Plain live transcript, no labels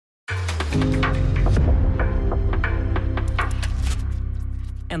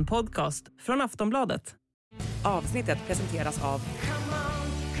En podcast från Aftonbladet. Avsnittet presenteras av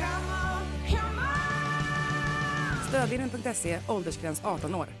stödvinnen.se, åldersgräns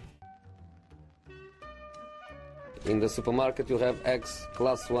 18 år. In the supermarket you have eggs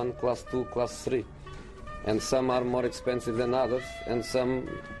class 1, class 2, class 3. And some are more expensive than others and some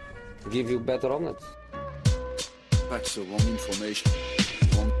give you better omelets. That's the wrong information.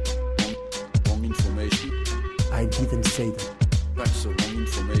 Wrong information. I didn't say that. That's the wrong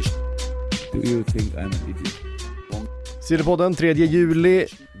information. Do you think I'm an idiot? Sillypodden 3 juli.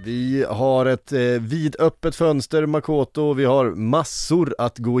 Vi har ett vidöppet fönster, Makoto. Vi har massor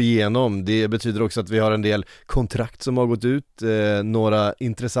att gå igenom. Det betyder också att vi har en del kontrakt som har gått ut. Några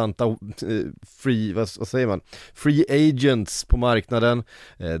intressanta free agents på marknaden.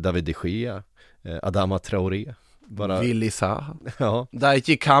 David DeGea, Adama Traoré. Willy Zaha. Ja. Där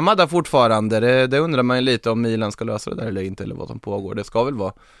gick Kamada fortfarande. Det undrar man ju lite om Milan ska lösa det där eller inte, eller vad som pågår. Det ska väl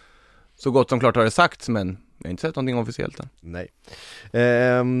vara så gott som klart har det sagts, men jag har inte sett någonting officiellt än. Nej.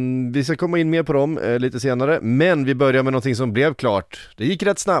 Vi ska komma in mer på dem lite senare. Men vi börjar med någonting som blev klart. Det gick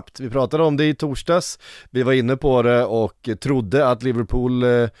rätt snabbt. Vi pratade om det i torsdags. Vi var inne på det och trodde att Liverpool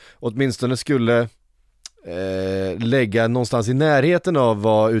åtminstone skulle lägga någonstans i närheten av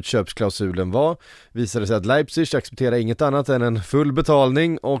vad utköpsklausulen var. Visade sig att Leipzig accepterade inget annat än en full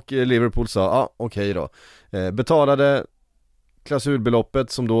betalning och Liverpool sa okej då. Betalade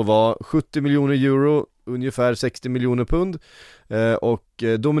klausulbeloppet som då var 70 miljoner euro, ungefär 60 miljoner pund, och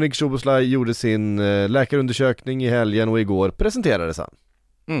Dominik Szoboszlai gjorde sin läkarundersökning i helgen och igår presenterades han.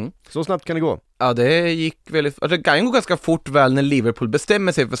 Så snabbt kan det gå. Ja, det gick väldigt... Alltså, det kan ju gå ganska fort väl när Liverpool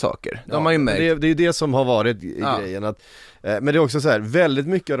bestämmer sig för saker. De har ju märkt. Det är ju det som har varit grejen. Att, men det är också så här, väldigt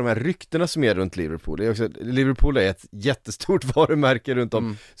mycket av de här ryktena som är runt Liverpool. Det är också, Liverpool är ett jättestort varumärke runt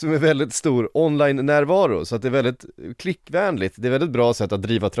om som är väldigt stor online-närvaro. Så att det är väldigt klickvänligt. Det är väldigt bra sätt att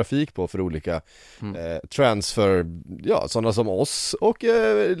driva trafik på för olika transfer, sådana som oss och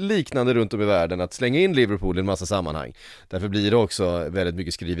liknande runt om i världen. Att slänga in Liverpool i en massa sammanhang. Därför blir det också väldigt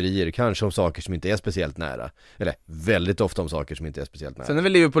mycket skriverier, kanske om saker som inte är speciellt nära. Eller väldigt ofta om saker som inte är speciellt nära. Sen är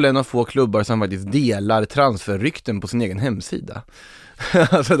väl Liverpool en av få klubbar som faktiskt delar transferrykten på sin egen hemsida.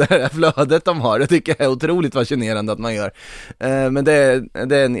 Alltså det här flödet de har, det tycker jag är otroligt fascinerande att man gör. Men det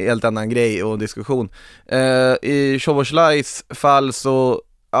är en helt annan grej och diskussion. I Szoboszlais fall så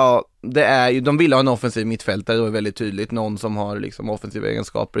det är ju, de vill ha en offensiv mittfältare, det är väldigt tydligt, någon som har liksom offensiva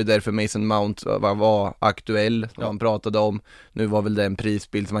egenskaper. Det är därför Mason Maount var aktuell, som han pratade om. Nu var väl det en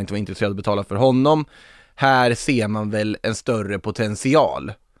prisbild som man inte var intresserad att betala för honom. Här ser man väl en större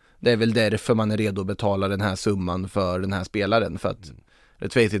potential. Det är väl därför man är redo att betala den här summan för den här spelaren, för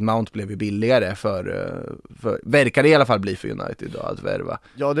att Mount blev ju billigare för verkar det i alla fall bli för United då, att värva.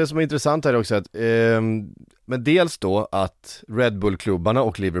 Ja, det som är intressant här är också att men dels då att Red Bull-klubbarna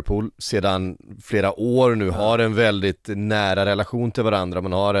och Liverpool sedan flera år nu har en väldigt nära relation till varandra.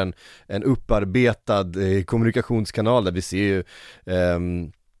 Man har en upparbetad kommunikationskanal där vi ser ju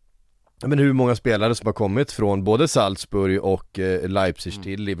men hur många spelare som har kommit från både Salzburg och Leipzig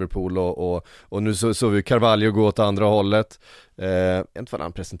till Liverpool och nu så vi Carvalho gå åt andra hållet. Inte vad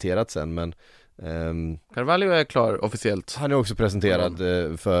han presenterat sen, men Carvalho är klar officiellt. Han är också presenterad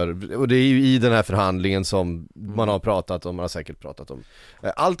för, och det är ju i den här förhandlingen som man har pratat om, man har säkert pratat om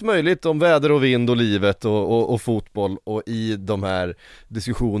allt möjligt om väder och vind och livet och fotboll, och i de här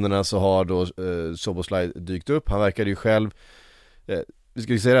diskussionerna så har då Szoboszlai dykt upp. Han verkade ju själv vi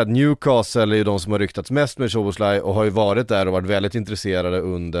ska ju säga att Newcastle är ju de som har ryktats mest med Szoboszlai och har ju varit där och varit väldigt intresserade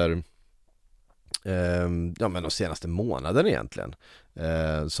under men de senaste månaden egentligen.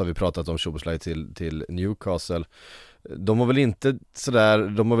 Så har vi pratat om Szoboszlai till Newcastle. De har väl inte sådär,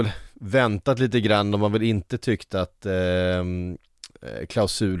 de har väl väntat lite grann, de har väl inte tyckt att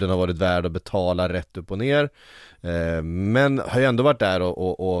klausulen har varit värd att betala rätt upp och ner, men har ju ändå varit där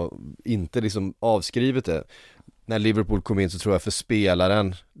och inte liksom avskrivit det. När Liverpool kom in så tror jag för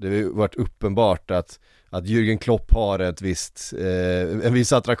spelaren det har ju varit uppenbart att Jürgen Klopp har en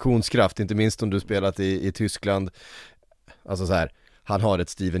viss attraktionskraft, inte minst om du spelat i Tyskland. Alltså så här, han har ett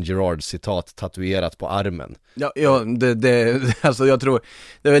Steven Gerrard-citat tatuerat på armen. Ja, alltså jag tror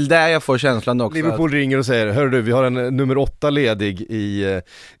det är väl där jag får känslan också. Liverpool ringer och säger, hör du, vi har en nummer 8 ledig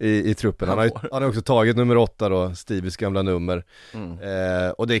i truppen. Han har också tagit nummer 8 då, Steves gamla nummer.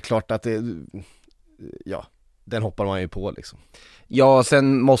 Och det är klart att den hoppar man ju på liksom. Ja,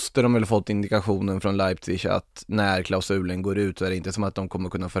 sen måste de väl fått indikationen från Leipzig att när klausulen går ut så är det inte som att de kommer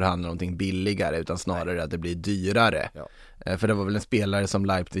kunna förhandla någonting billigare, utan snarare att det blir dyrare. Ja. För det var väl en spelare som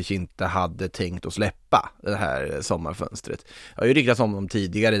Leipzig inte hade tänkt att släppa det här sommarfönstret. Jag har ju riktat om dem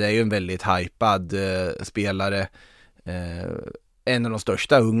tidigare, det är ju en väldigt hypad spelare. en av de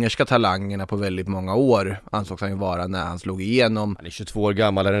största ungerska talangerna på väldigt många år, ansågs han ju vara när han slog igenom. Han är 22 år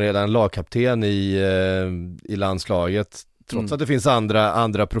gammal, han är redan lagkapten i landslaget, trots att det finns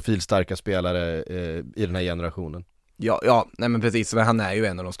andra profilstarka spelare i den här generationen. Ja, nej men precis, men han är ju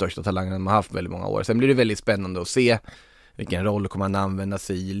en av de största talangerna man har haft väldigt många år. Sen blir det väldigt spännande att se vilken roll kommer han använda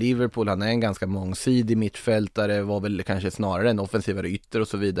sig i Liverpool. Han är en ganska mångsidig mittfältare, var väl kanske snarare en offensivare ytter och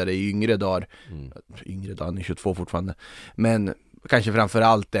så vidare i yngre dagar, han är 22 fortfarande, men kanske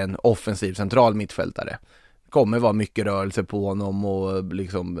framförallt en offensiv central mittfältare. Kommer vara mycket rörelse på honom och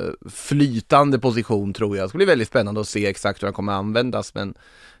liksom flytande position, tror jag. Det ska bli väldigt spännande att se exakt hur han kommer användas, men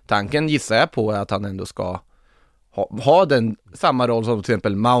tanken gissar jag på är att han ändå ska ha den samma roll som till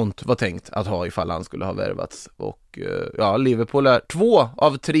exempel Maount var tänkt att ha ifall han skulle ha värvats. Och Liverpool är 2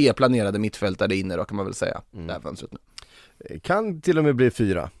 av 3 planerade mittfältare inne då, kan man väl säga. Det här fönstret nu. Kan till och med bli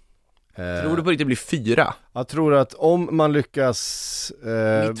 4. Tror du på att det blir 4? Jag tror att om man lyckas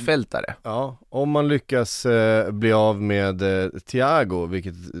mittfältare. Ja, om man lyckas bli av med Thiago,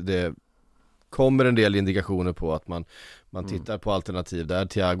 vilket det kommer en del indikationer på att man tittar på alternativ där.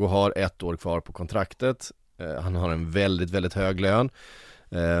 Thiago har 1 år kvar på kontraktet. Han har en väldigt, väldigt hög lön.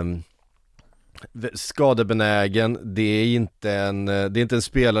 Skadebenägen, det är inte en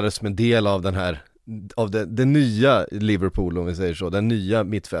spelare som är en del av den här det nya Liverpool, om vi säger så, det nya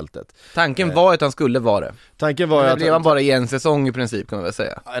mittfältet. Tanken var att han skulle vara det. Tanken var att han blev han bara i en säsong i princip, kan man väl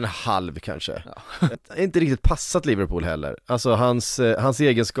säga. En halv kanske. Ja. Inte riktigt passat Liverpool heller. Alltså hans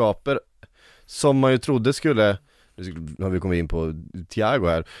egenskaper som man ju trodde skulle. Nu har vi kommit in på Thiago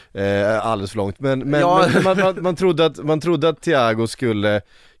här alldeles för långt, men man trodde att Thiago skulle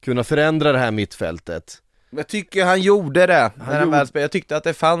kunna förändra det här mittfältet. Jag tycker han gjorde det Jag tyckte att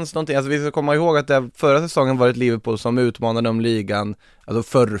det fanns någonting. Alltså vi ska komma ihåg att det förra säsongen var ett Liverpool som utmanade om ligan. Alltså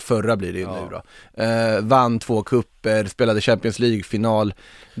förra blir det ju nu då. Vann 2 kupper, spelade Champions League-final.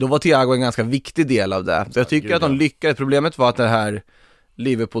 Då var Thiago en ganska viktig del av det. Så jag tycker att de lyckades. Problemet var att det här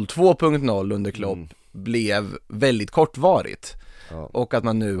Liverpool 2.0 under Klopp blev väldigt kortvarigt. Och att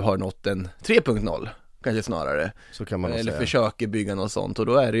man nu har nått en 3.0 kanske snarare. Så kan man eller säga. Försöker bygga något sånt. Och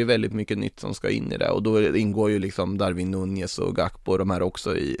då är det ju väldigt mycket nytt som ska in i det. Och då ingår ju liksom Darwin Núñez och Gakpo och de här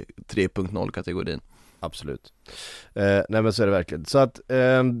också i 3.0-kategorin. Absolut. Nej men så är det verkligen. Så att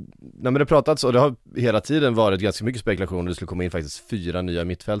när det pratats, och det har hela tiden varit ganska mycket spekulationer, det skulle komma in faktiskt 4 nya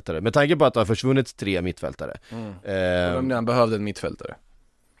mittfältare. Med tanke på att det har försvunnit 3 mittfältare. Och de behövde en mittfältare.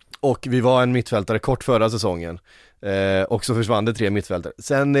 Och vi var en mittfältare kort förra säsongen. Och så försvann det 3 mittfältare.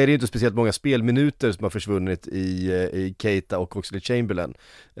 Sen är det inte speciellt många spelminuter som har försvunnit i Keita och Oxlade-Chamberlain,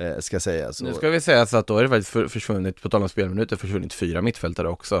 ska säga. Så. Nu ska vi säga så att då är det faktiskt försvunnit, på tal om spelminuter, försvunnit 4 mittfältare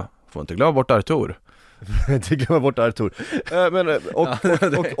också. Får inte glömma bort Artur. Inte glömma bort Artur.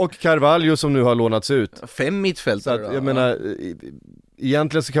 Och Carvalho som nu har lånats ut. 5 mittfältare. Så att, jag menar,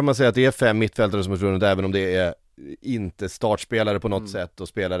 egentligen så kan man säga att det är 5 mittfältare som har försvunnit, även om det är inte startspelare på något sätt, och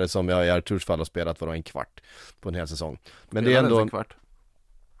spelare som jag i Arturs fall har spelat en kvart på en hel säsong. Men det är ändå en kvart.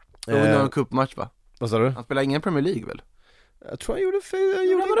 Det var någon cupmatch, va? Vad sa du? Han spelar ingen Premier League väl? Jag tror han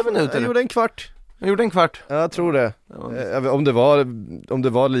gjorde en kvart. Han gjorde en kvart. Jag tror det. Om det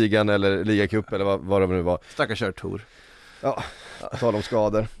var ligan eller ligacup eller vad det nu var. Stackars Artur. Ja, på tal om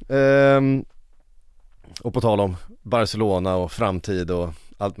skador. Och på tal om Barcelona och framtid och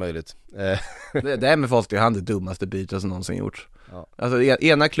allt möjligt. Det är med fast i hand det dummaste bytet som någonsin gjorts. Ja. Alltså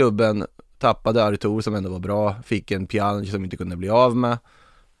ena klubben tappade Artur som ändå var bra, fick en Pjanic som inte kunde bli av med.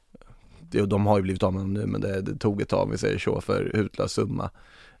 De har ju blivit av med dem nu, men det tog ett tag, vi säger så, för utlös summa.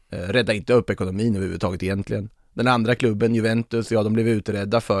 Rädda inte upp ekonomin överhuvudtaget egentligen. Den andra klubben, Juventus, de blev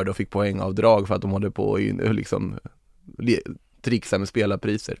utredda för det och fick poängavdrag för att de håller på och liksom trixa med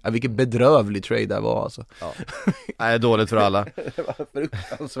spelarpriser. Vilket bedrövlig trade det var alltså. Ja. Nej, dåligt för alla. Det var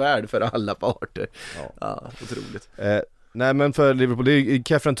fruktansvärt för alla parter. Ja, otroligt. Nej, men för Liverpool,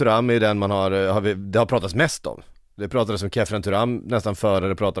 Kefren Thuram är den man det har pratats mest om. Det pratades om Kefren Thuram nästan före,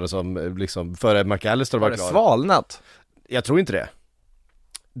 det pratades om liksom före McAllister var klar. Svalnat? Jag tror inte det.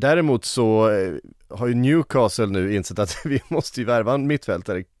 Däremot så har ju Newcastle nu insett att vi måste ju värva en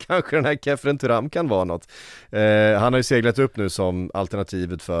mittfältare. Kanske den här Kefren Thuram kan vara något. Han har ju seglat upp nu som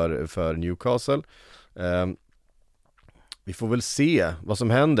alternativet för Newcastle. Vi får väl se vad som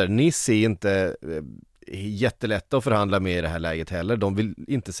händer. Nice är inte jättelätta att förhandla med i det här läget heller. De vill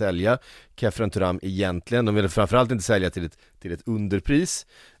inte sälja Kefren Thuram egentligen. De vill framförallt inte sälja till ett underpris.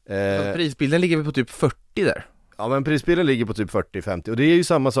 Prisbilden ligger på typ 40 där. Ja, men prisbilden ligger på typ 40-50. Och det är ju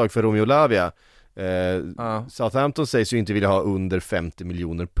samma sak för Romeo Lavia. Southampton sägs ju inte vilja ha under 50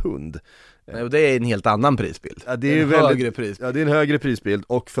 miljoner pund. Nej, och det är en helt annan prisbild. Ja, det är en högre prisbild.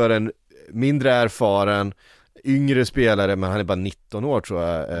 Och för en mindre erfaren, yngre spelare, men han är bara 19 år tror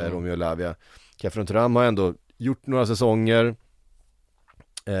jag, Romeo Lavia. Kefren Thuram har ändå gjort några säsonger,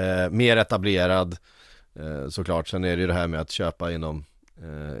 mer etablerad, såklart. Sen är det ju det här med att köpa inom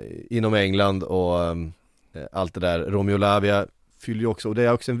England och allt det där. Romeo Lavia fyller ju också, och det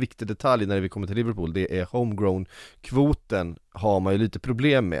är också en viktig detalj när vi kommer till Liverpool, det är homegrown-kvoten har man ju lite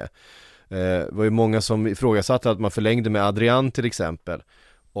problem med. Det var ju många som ifrågasatte att man förlängde med Adrian till exempel,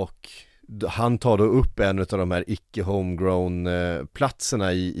 och han tar då upp en av de här icke-homegrown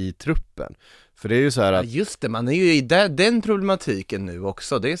platserna i truppen. För det är ju så här att... Ja, just det, man är ju i den problematiken nu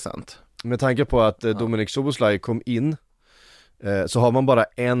också, det är sant. Med tanke på att Dominik Szoboszlai kom in, så har man bara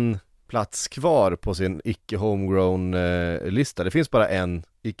en plats kvar på sin icke-homegrown-lista. Det finns bara en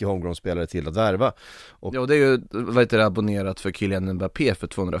icke-homegrown-spelare till att värva. Och... Ja, det är ju abonnerat för Kylian Mbappé för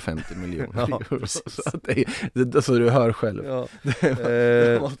 250 miljoner euro. Så du hör själv. Ja.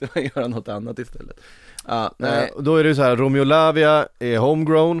 Då måste man göra något annat istället. Då är det ju så här, Romeo Lavia är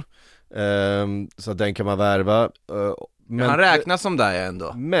homegrown, så den kan man värva. Men han räknas som där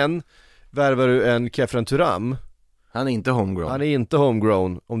ändå. Men värvar du en Kefren Thuram, han är inte homegrown. Han är inte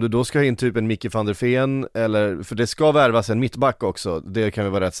homegrown. Om du då ska ha in typ en Mickey van der Ven, eller, för det ska värvas en mittback också, det kan vi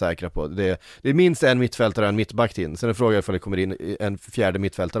vara rätt säkra på. Det är minst en mittfältare och en mittback in. Sen är frågan ifall det kommer in en fjärde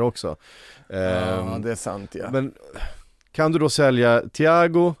mittfältare också. Ja, det är sant, ja. Men kan du då sälja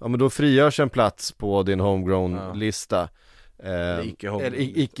Thiago, ja men då frigörs en plats på din homegrown-lista.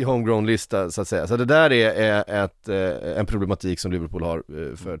 Icke-homegrown-lista så att säga. Så det där är en problematik som Liverpool har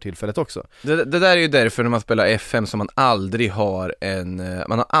för tillfället också. Det där är ju därför när man spelar FM som man aldrig har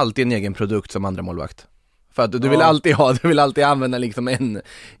man har alltid en egen produkt som andra målvakt. För att du vill alltid använda liksom en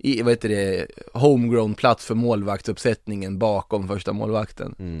homegrown plats för målvaktsuppsättningen bakom första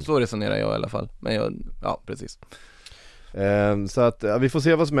målvakten. Så resonerar jag i alla fall. Men precis. Så att vi får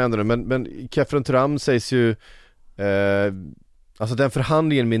se vad som händer nu, men Kefren Thuram sägs ju alltså den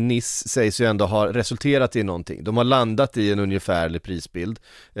förhandlingen med Nice sägs ju ändå ha resulterat i någonting. De har landat i en ungefärlig prisbild.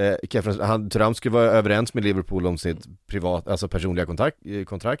 Thuram skulle vara överens med Liverpool om sitt personliga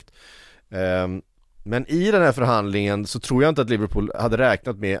kontrakt. Men i den här förhandlingen så tror jag inte att Liverpool hade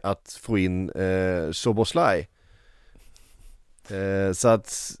räknat med att få in Szoboszlai. Så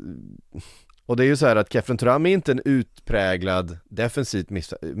att... Och det är ju så här att Kefren Thuram är inte en utpräglad defensivt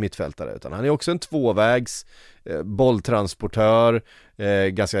mittfältare, utan han är också en tvåvägs bolltransportör,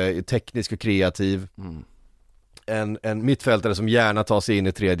 ganska teknisk och kreativ. En mittfältare som gärna tar sig in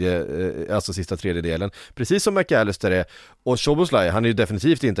i sista tredjedelen, precis som McAllister är. Och Szoboszlai, han är ju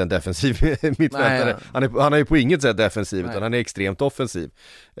definitivt inte en defensiv mittfältare. Han är ju på inget sätt defensiv, utan han är extremt offensiv.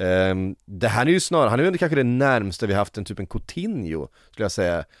 Det här är ju snarare, han är ju kanske det närmaste vi haft en typ en Coutinho, skulle jag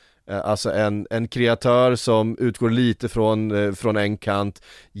säga. Alltså en kreatör som utgår lite från en kant.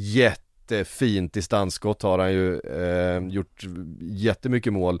 Jättefint distansskott har han ju gjort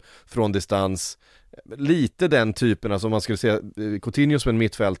jättemycket mål från distans. Lite den typen, alltså om man skulle se Coutinho som en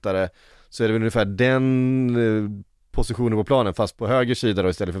mittfältare, så är det väl ungefär den positionen på planen, fast på höger sida då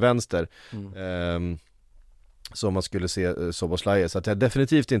istället för vänster. Så man skulle se Szoboszlai, så att det är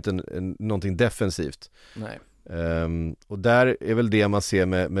definitivt inte någonting defensivt. Nej. Och där är väl det man ser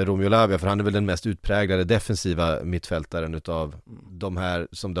med Romeo Lavia, för han är väl den mest utpräglade defensiva mittfältaren utav de här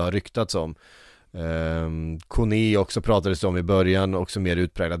som det har ryktats om. Kone också pratades om i början, också mer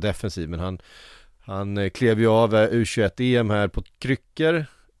utpräglad defensiv, men han klev ju av U21-EM här på kryckor.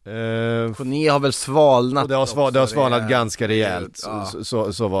 Kone har väl svalnat. Och det har svalnat ganska rejält.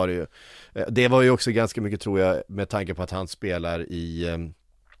 Så var det ju. Det var ju också ganska mycket, tror jag, med tanke på att han spelar i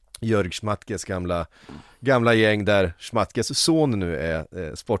Jörg Schmatkes gamla gäng, där Schmatkes son nu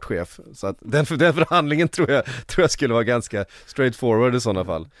är sportchef. Så att den förhandlingen tror jag skulle vara ganska straightforward i sådana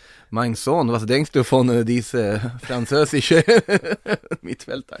fall. Mein Sohn, was denkst du von diese französische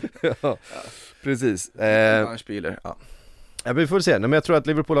mittfältare? Ja, precis. Ja. Ja, vi får se. Men jag tror att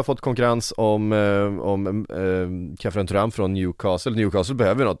Liverpool har fått konkurrens om Kefren Thuram från Newcastle. Newcastle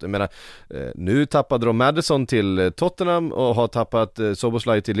behöver något. Jag menar, nu tappade de Maddison till Tottenham och har tappat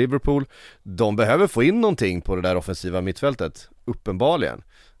Szoboszlai till Liverpool. De behöver få in någonting på det där offensiva mittfältet, uppenbarligen.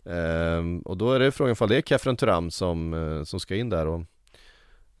 Och då är det frågan ifall det är Kefren Thuram som ska in där och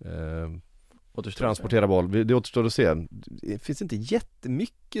transportera boll. Det återstår att se. Det finns inte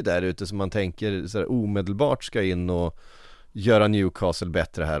jättemycket där ute som man tänker så här omedelbart ska in och göra Newcastle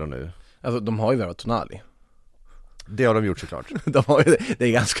bättre här och nu. Alltså de har ju värvat Tonali. Det har de gjort såklart. Det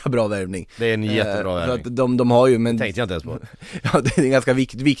är ganska bra värvning. Det är en jättebra värvning. För att de har ju, men tänkte jag inte ens på. Ja, det är en ganska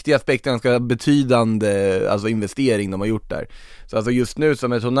viktig aspekt, en ganska betydande investering de har gjort där. Så alltså just nu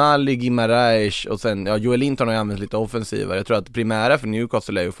som är Tonali, Guimaraes och sen Joel Linton har ju använt lite offensivare. Jag tror att primära för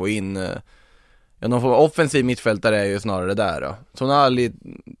Newcastle är att få in Ja, någon form av offensiv mittfältare är ju snarare det där då. Tonali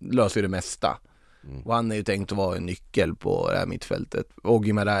löser ju det mesta. Och han är ju tänkt att vara en nyckel på det här mittfältet. Och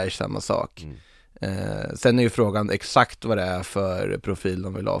Guimaraes samma sak. Sen är ju frågan exakt vad det är för profil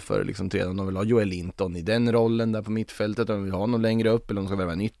de vill ha för liksom om de vill ha Joel Linton i den rollen där på mittfältet, om de vill ha någon längre upp eller om de ska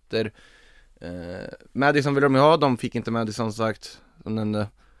värva en ytter. Madison vill de ju ha, de fick inte Madison sagt, som nämnde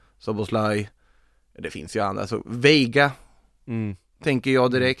Szoboszlai. Det finns ju andra, alltså Veiga tänker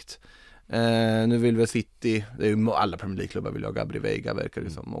jag direkt. Nu vill väl City, det är ju alla Premier League-klubbar vill ha Gabri Veiga verkar det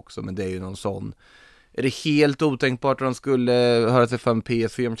som också, men det är ju någon sån. Är det helt otänkbart att de skulle höra sig för en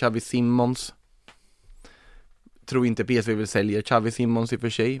PSV om Xavi Simons? Tror inte PSV vill sälja Xavi Simons i och för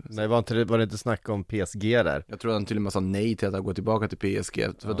sig. Nej, var det inte snack om PSG där? Jag tror han till och med sa nej till att gå tillbaka till PSG.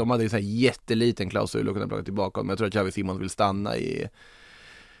 För de hade ju så här jätteliten klausul att kunna plocka tillbaka. Men jag tror att Xavi Simons vill stanna i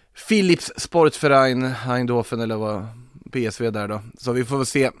Philips Sportverein Eindhoven eller vad PSV där då. Så vi får väl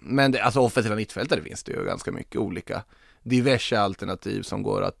se. Men alltså offensiva mittfältare finns det ju ganska mycket olika diverse alternativ som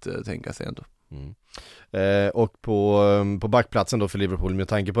går att tänka sig ändå. Och på backplatsen då för Liverpool, med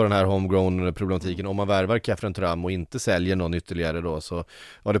tanke på den här homegrown problematiken, om man värvar Kefren Thuram och inte säljer någon ytterligare då, så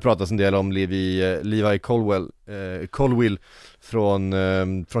har det pratats en del om Levi Colwill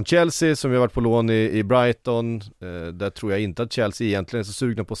från Chelsea, som har varit på lån i Brighton. Där tror jag inte att Chelsea egentligen är så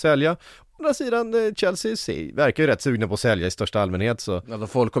sugna på att sälja. Å andra sidan, Chelsea verkar ju rätt sugna på att sälja i största allmänhet. Så. Alltså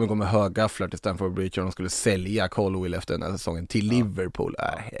folk kommer gå med högafflar till Stamford Bridge om de skulle sälja Colwill efter den här säsongen till Liverpool.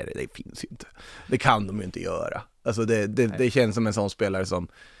 Det finns ju inte. Det kan de ju inte göra. Alltså det känns som en sån spelare som,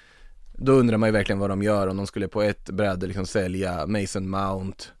 då undrar man ju verkligen vad de gör om de skulle på ett bräde liksom sälja Mason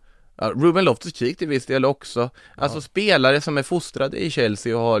Mount. Ruben Loftus-Cheek till viss del också. Alltså spelare som är fostrade i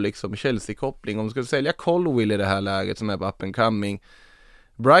Chelsea och har liksom Chelsea-koppling. Om de skulle sälja Colwill i det här läget som är på up and coming.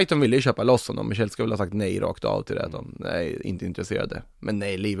 Brighton ville ju köpa loss honom, men Chelsea skulle väl ha sagt nej rakt av till det. De är inte intresserade. Men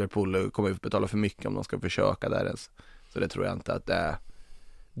nej, Liverpool kommer ju betala för mycket om de ska försöka där ens. Så det tror jag inte att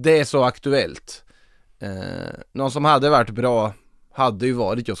det är så aktuellt. Någon som hade varit bra hade ju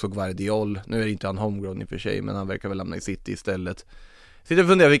varit Josko Gvardiol. Nu är det inte han homegrown i och för sig, men han verkar väl lämna i City istället. Sitter och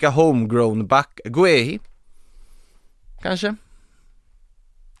funderar vilka homegrown back. Guehi kanske?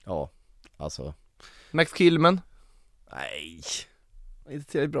 Ja, alltså Max Killman? Nej,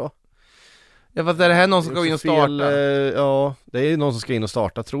 inte tillräckligt bra. Ja, fast är det här någon som ska in och starta? Ja, det är någon som ska in och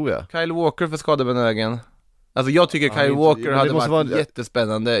starta, tror jag. Kyle Walker för skadebenägen. Alltså jag tycker Kyle Walker hade varit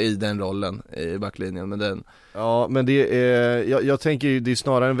jättespännande i den rollen i backlinjen, men den... Ja, men det är, jag tänker ju, det är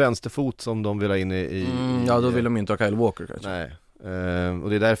snarare en vänsterfot som de vill ha in i ja, då vill de inte ha Kyle Walker kanske. Nej, och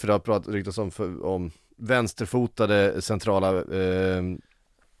det är därför det har ryktats om vänsterfotade centrala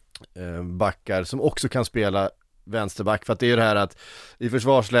backar som också kan spela vänsterback, för att det är ju det här att i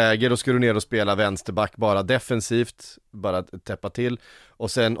försvarsläge då ska du ner och spela vänsterback bara defensivt, bara täppa till,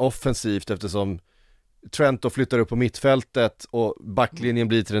 och sen offensivt, eftersom Trent då flyttar upp på mittfältet och backlinjen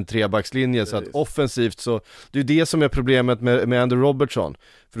blir till en trebackslinje, så att offensivt så, det är det som är problemet med Andrew Robertson,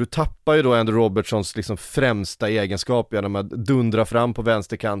 för du tappar ju då Andrew Robertsons liksom främsta egenskap genom att dundra fram på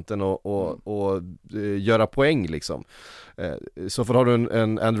vänsterkanten och göra poäng liksom. Så för har du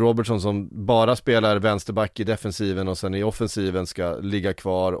en Andrew Robertson som bara spelar vänsterback i defensiven och sen i offensiven ska ligga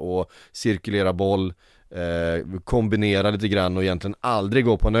kvar och cirkulera boll, kombinera lite grann och egentligen aldrig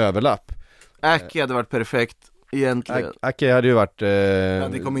gå på en överlapp. Ake hade varit perfekt egentligen. Ake hade ju varit... ja,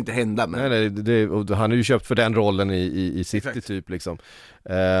 det kommer inte hända. Men... Nej, han är ju köpt för den rollen i City. Exakt. Typ liksom.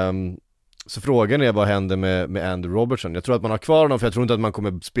 Så frågan är vad händer med Andrew Robertson. Jag tror att man har kvar honom, för jag tror inte att man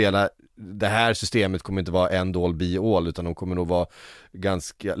kommer spela, det här systemet kommer inte vara end all be all, utan de kommer nog vara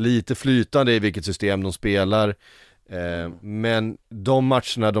ganska lite flytande i vilket system de spelar. Men de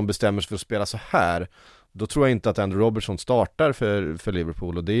matcherna de bestämmer sig för att spela så här, då tror jag inte att Andrew Robertson startar för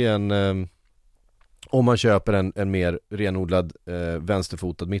Liverpool, och det är en... om man köper en mer renodlad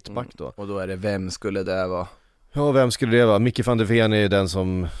vänsterfotad mittback då. Och då är det, vem skulle det vara? Ja, vem skulle det vara? Micke van der Ven är den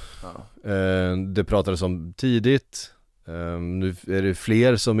som det pratades om tidigt. Nu är det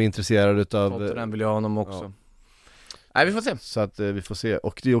fler som är intresserade utav... Den vill jag ha honom också. Ja. Nej, vi får se. Så att vi får se.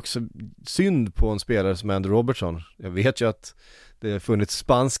 Och det är också synd på en spelare som Andrew Robertson. Jag vet ju att det har funnits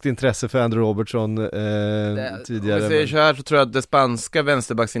spanskt intresse för Andrew Robertson tidigare. Om vi säger så här, så tror jag att det spanska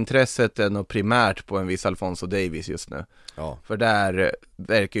vänsterbacksintresset är nog primärt på en viss Alfonso Davies just nu. Ja. För där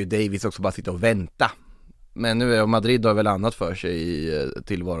verkar ju Davies också bara sitta och vänta. Men nu är Madrid har väl annat för sig i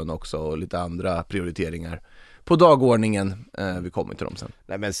tillvaron också, och lite andra prioriteringar på dagordningen. Vi kommer till dem sen.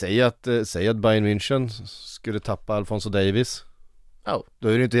 Nej, men säg att Bayern München skulle tappa Alfonso Davies. Då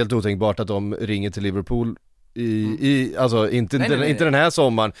är det inte helt otänkbart att de ringer till Liverpool alltså inte den här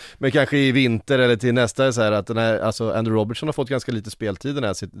sommaren, men kanske i vinter eller till nästa, så här att alltså Andrew Robertson har fått ganska lite speltid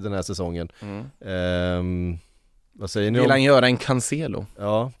den här säsongen. Vad säger ni om? Vill han göra en Cancelo?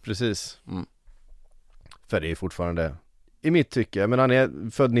 Ja, precis. För det är fortfarande i mitt tycke, men han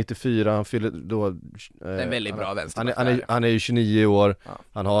är född 94, han fyller då en väldigt bra vänster. Han är ju 29 år. Ja.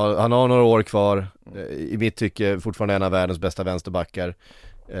 Han har några år kvar. I mitt tycke fortfarande en av världens bästa vänsterbackar.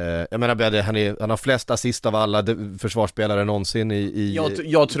 Jag menar, han har flest assist av alla försvarsspelare någonsin i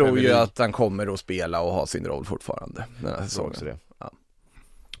jag tror ju att han kommer att spela och ha sin roll fortfarande den här säsongen. Det. Ja.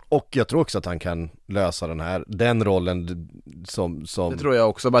 Och jag tror också att han kan lösa den rollen som det tror jag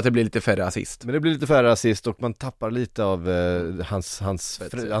också, bara att det blir lite färre assist. Men det blir lite färre assist och man tappar lite av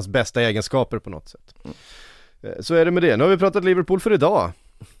hans bästa egenskaper på något sätt. Så är det med det. Nu har vi pratat Liverpool för idag.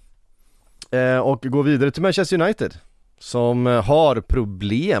 Och går vidare till Manchester United, som har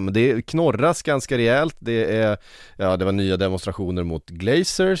problem. Det knorras ganska rejält. Det var nya demonstrationer mot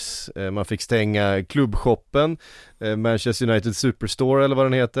Glazers. Man fick stänga klubbshoppen, Manchester United Superstore eller vad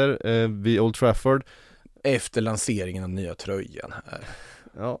den heter, vid Old Trafford. Efter lanseringen av nya tröjan här.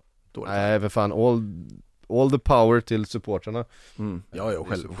 Ja. Nej, för fan, all the power till supportrarna.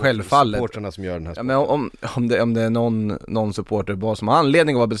 Självfallet. Supportrarna som gör den här sporten. Men om det är någon supporter bara som har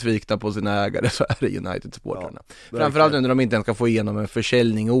anledning att vara besvikna på sina ägare, så är det United-supportrarna. Ja, framförallt nu när de inte ens ska få igenom en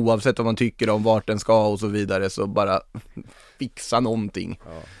försäljning, oavsett vad man tycker om vart den ska och så vidare, så bara fixa någoninte.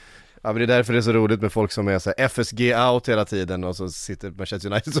 Ja, men det är därför det är så roligt med folk som är så här FSG out hela tiden, och så sitter Manchester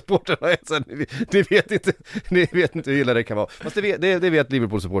United-supporterna och så ni vet inte hur illa det kan vara. Fast det vet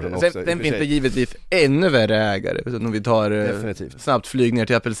Liverpool-supporterna också. Sen finns det givetvis ännu värre ägare. Om vi tar snabbt flyg ner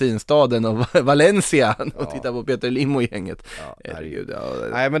till Apelsinstaden och Valencia och tittar på Peter Lim och gänget.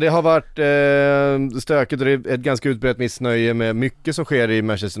 Nej, men det har varit stökigt, och det är ett ganska utbrett missnöje med mycket som sker i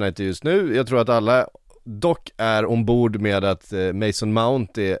Manchester United just nu. Jag tror att alla dock är ombord med att Mason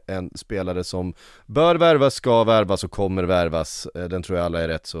Maount är en spelare som bör värvas, ska värvas och kommer värvas. Den tror jag alla är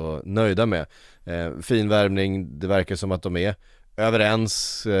rätt så nöjda med. Fin värvning, det verkar som att de är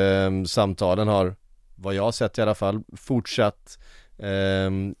överens. Samtalen har, vad jag har sett i alla fall, fortsatt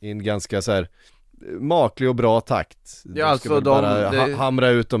i en ganska så här maklig och bra takt. Ja, alltså hamra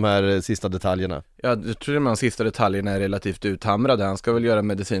ut de här sista detaljerna. Ja, jag tror att de sista detaljerna är relativt uthamrade. Han ska väl göra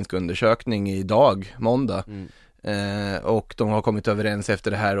medicinsk undersökning idag, måndag. Och de har kommit överens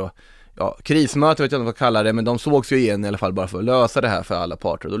efter det här, och krismöte vet jag inte vad jag kallar det, men de sågs ju igen i alla fall bara för att lösa det här för alla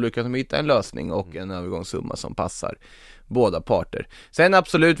parter. Då lyckas de hitta en lösning och en övergångssumma som passar båda parter. Sen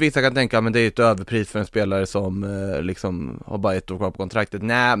absolut, vissa kan tänka men det är ett överpris för en spelare som liksom har bara ett år kvar på kontraktet.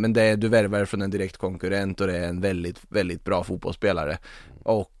 Nej, men du värvar från en direkt konkurrent, och det är en väldigt, väldigt bra fotbollsspelare.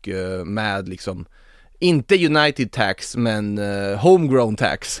 Och med liksom inte United tax, men homegrown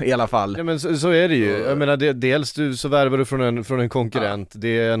tax i alla fall. Ja, men så är det ju. Jag menar, dels så värvar du från en konkurrent.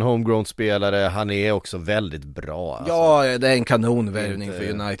 Det är en homegrown spelare. Han är också väldigt bra. Alltså. Ja, det är en kanonvärvning för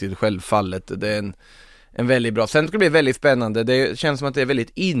United, självfallet. Det är en väldigt bra. Sen ska det bli väldigt spännande. Det känns som att det är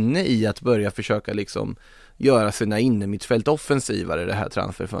väldigt inne i att börja försöka liksom göra sina mittfält offensivare, det här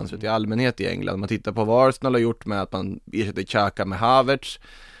transferfönstret i allmänhet i England. Man tittar på vad Arsenal har gjort med att man ersätter Xhaka med Havertz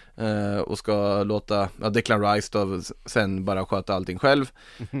och ska låta Declan Rice då sen bara sköta allting själv.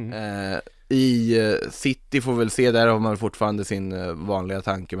 I City får väl se, där har man fortfarande sin vanliga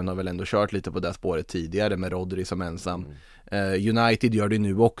tanke, men har väl ändå kört lite på det spåret tidigare med Rodri som ensam. United gör det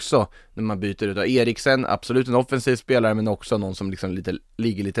nu också när man byter ut av Eriksen, absolut en offensiv spelare, men också någon som liksom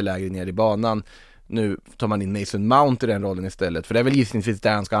ligger lite lägre ner i banan. Nu tar man in Mason Maount i den rollen istället, för det är väl gissningsvis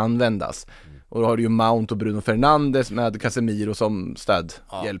där han ska användas. Och då har du ju Maount och Bruno Fernandes med Casemiro som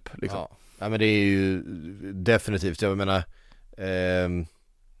stödhjälp. Liksom. Ja, men det är ju definitivt, jag menar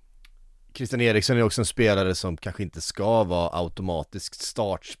Christian Eriksen är också en spelare som kanske inte ska vara automatiskt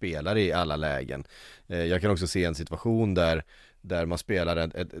startspelare i alla lägen. Jag kan också se en situation där man spelar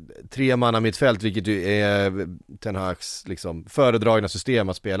ett tremanna mittfält, vilket ju är Ten Hags liksom föredragna system,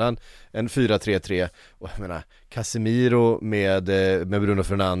 att spela en 4-3-3. Och jag menar, Casemiro med Bruno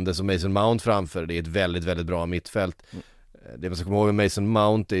Fernandes och Mason Mount framför, det är ett väldigt, väldigt bra mittfält. Det man ska komma ihåg med Mason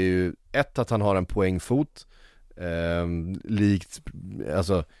Mount är ju att han har en poängfot, likt,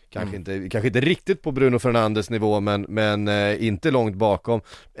 alltså kanske inte riktigt på Bruno Fernandes nivå, men inte långt bakom.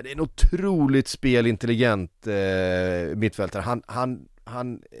 Men det är en otroligt spelintelligent mittfältare.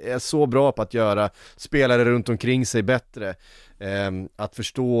 Han är så bra på att göra spelare runt omkring sig bättre, att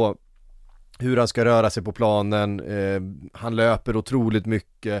förstå hur han ska röra sig på planen. Han löper otroligt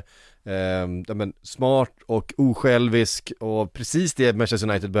mycket, men smart och osjälvisk, och precis det Manchester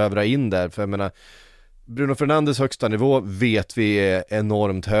United behöver ha in där. För jag menar, Bruno Fernandes högsta nivå vet vi är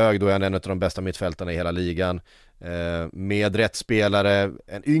enormt hög, då är han en av de bästa mittfältarna i hela ligan. Med rätt spelare,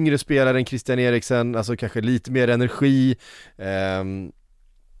 en yngre spelare än Christian Eriksen, alltså kanske lite mer energi.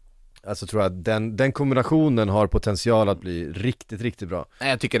 Alltså tror jag att den kombinationen har potential att bli riktigt, riktigt bra.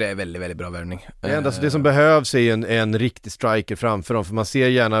 Jag tycker det är väldigt, väldigt bra värvning. Det som behövs är en riktig striker framför dem, för man ser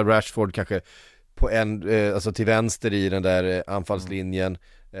gärna Rashford kanske på alltså till vänster i den där anfallslinjen.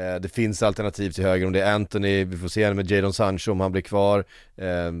 Det finns alternativ till höger, om det är Anthony, vi får se med Jadon Sancho om han blir kvar,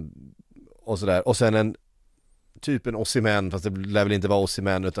 och sådär. Och sen en Osimhen, fast det lär väl inte vara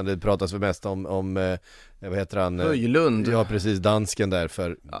Osimhen, utan det pratas väl mest om vad heter han? Höjlund. Ja, precis, dansken där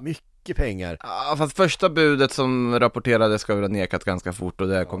för mycket pengar. Ja, fast första budet som rapporterades ska väl ha nekat ganska fort, och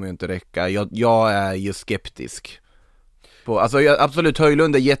det kommer ju inte räcka. Jag är ju skeptisk. Absolut,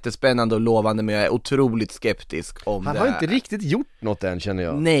 Höjlund är jättespännande och lovande, men jag är otroligt skeptisk om han har inte riktigt gjort något än, känner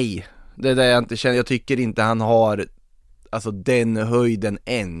jag. Nej, det är det jag inte känner. Jag tycker inte han har den höjden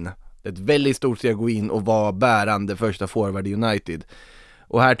än. Det är ett väldigt stort steg att gå in och vara bärande första forward i United.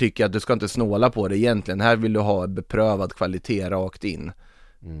 Och här tycker jag att du ska inte snåla på det egentligen. Här vill du ha beprövad kvalitet rakt in.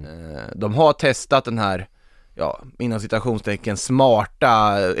 De har testat den här, inom citationstecken,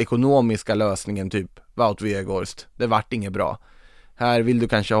 smarta ekonomiska lösningen, typ Wout Weghorst. Det vart inget bra. Här vill du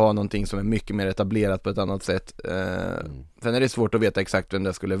kanske ha någonting som är mycket mer etablerat på ett annat sätt. Sen är det svårt att veta exakt vem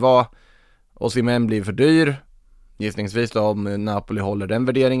det skulle vara. Osimhen blir för dyr, gissningsvis då, om Napoli håller den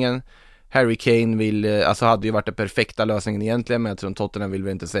värderingen. Harry Kane hade ju varit den perfekta lösningen egentligen, men jag tror Tottenham vill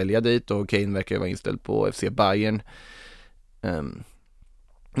väl inte sälja dit, och Kane verkar ju vara inställd på FC Bayern.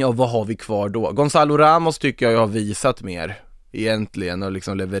 Vad har vi kvar då? Gonzalo Ramos tycker jag har visat mer egentligen och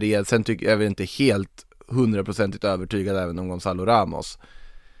liksom levererat. Sen tycker jag inte helt 100% övertygad även om Gonzalo Ramos.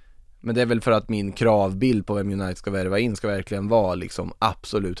 Men det är väl för att min kravbild på vem United ska värva in ska verkligen vara liksom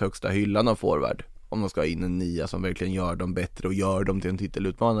absolut högsta hyllan av forward. Om de ska ha in en nia som verkligen gör dem bättre och gör dem till en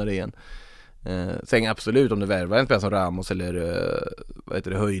titelutmanare igen. Sen absolut, om du värvar en spelare som Ramos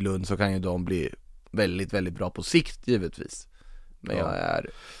eller Höjlund, så kan ju de bli väldigt, väldigt bra på sikt givetvis. Men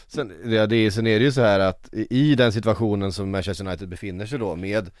Sen är det ju så här att i den situationen som Manchester United befinner sig då,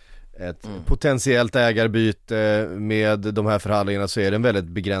 med ett potentiellt ägarbyte, med de här förhandlingarna, så är det en väldigt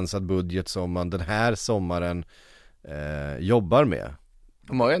begränsad budget som man den här sommaren jobbar med.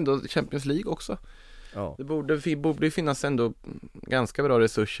 De har ju ändå Champions League också. Ja. Det borde finnas ändå ganska bra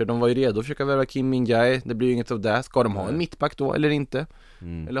resurser. De var ju redo att försöka värva Kim Min-jae. Det blir ju inget av det. Ska de ha en mittback då eller inte?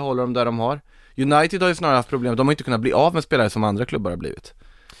 Eller håller de där de har? United har ju snarare haft problem. De har inte kunnat bli av med spelare som andra klubbar har blivit.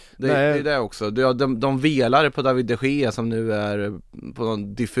 Det är det också. De velar på David DeGea som nu är på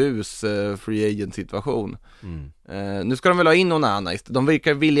någon diffus free agent situation. Nu ska de väl ha in Onana. De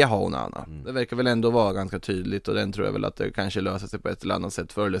verkar vilja ha Onana. Det verkar väl ändå vara ganska tydligt, och den tror jag väl att det kanske löser sig på ett eller annat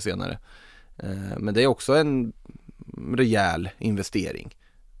sätt förr eller senare. Men det är också en rejäl investering.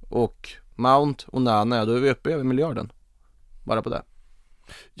 Och Maount, Onana, då är vi uppe över miljarden. Bara på det.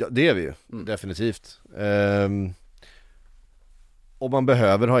 Ja, det är vi ju, definitivt. Och man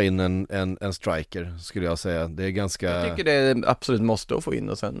behöver ha in en striker, skulle jag säga. Det är ganska... Jag tycker det är absolut måste att få in.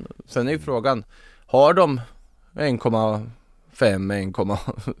 Och sen är ju frågan, har de 1,5,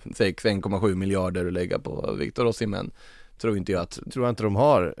 1,6, 1,7 miljarder att lägga på Victor Osimhen? Tror inte de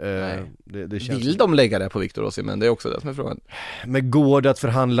har. Det känns... Vill de lägga det på Victor Osimhen? Det är också det som är frågan. Men går det att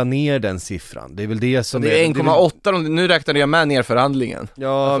förhandla ner den siffran? Det är väl det som det är 1,8. Nu räknade jag med ner förhandlingen.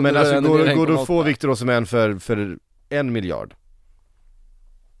 Ja, men går du att få Victor Osimhen för 1 miljard?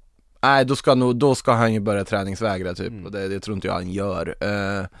 Nej, då ska han ju börja träningsvägra typ. Och det tror inte jag han gör.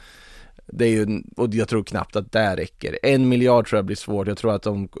 Det är ju, och jag tror knappt att det räcker. 1 miljard tror jag blir svårt. Jag tror att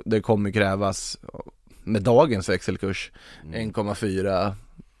det kommer krävas med dagens växelkurs 1,4,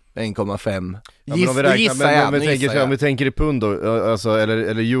 1,5. Om vi tänker i pund då, alltså,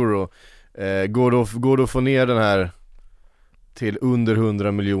 eller euro, går det att få ner den här till under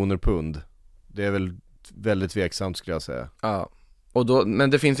 100 miljoner pund? Det är väl väldigt tveksamt, skulle jag säga. Ja. Och då, men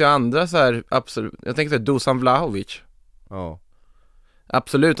det finns ju andra så här, absolut. Jag tänker så Dusan Vlahovic. Ja.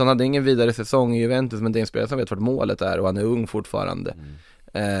 Absolut, han hade ingen vidare säsong i Juventus, men det är en spelare som vet vart målet är och han är ung fortfarande.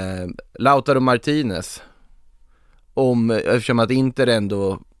 Lautaro Martinez, eftersom att Inter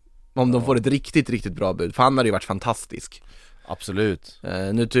ändå, om de får ett riktigt, riktigt bra bud, för han har ju varit fantastisk. Absolut.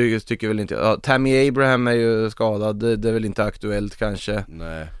 Nu tycker väl inte Tammy Abraham är ju skadad, det är väl inte aktuellt kanske.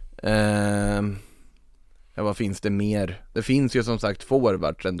 Nej. Vad finns det mer? Det finns ju som sagt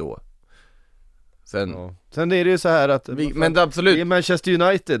forwards ändå. Sen är det ju så här att men det absolut, det är Manchester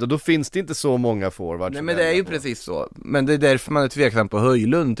United och då finns det inte så många forwards. Nej, men det är ju precis så. Men det är därför man är tveksam på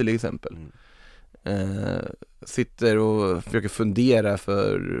Höjlund till exempel. Sitter och försöker fundera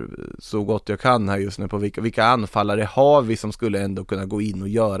för så gott jag kan här just nu på vilka anfallare har vi som skulle ändå kunna gå in och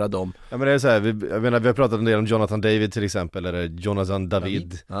göra dem. Ja, men det är så här, vi har pratat en del om Jonathan David till exempel, eller Jonathan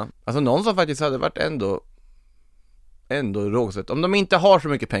David. Ja. Alltså någon som faktiskt hade varit ändå rågsett. Om de inte har så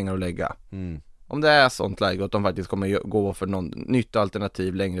mycket pengar att lägga. Om det är sånt läge att de faktiskt kommer gå för någon nytt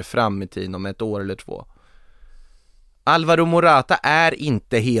alternativ längre fram i tiden om 1 år eller 2. Alvaro Morata är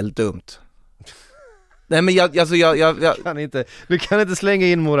inte helt dumt. Nej, men jag kan inte, du kan inte slänga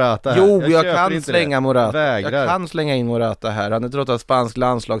in Morata här. Jo, jag kan slänga Morata. Vägrar. Jag kan slänga in Morata här. Han är trots allt spansk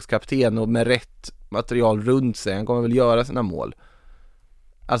landslagskapten och med rätt material runt sig. Han kommer väl göra sina mål.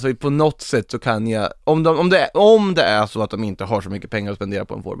 Alltså på något sätt så kan jag, om det är så att de inte har så mycket pengar att spendera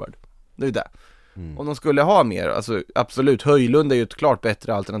på en forward. Det är ju det. Om de skulle ha mer, alltså absolut, Höjlund är ju ett klart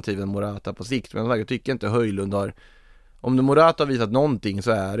bättre alternativ än Morata på sikt, men jag tycker inte Höjlund har, om Morata har visat någonting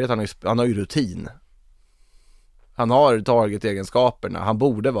så är det att han har ju rutin. Han har target-egenskaperna, han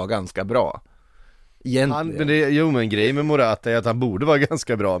borde vara ganska bra. Men grej med Morata är att han borde vara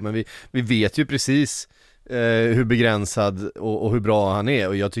ganska bra, men vi vet ju precis hur begränsad och hur bra han är,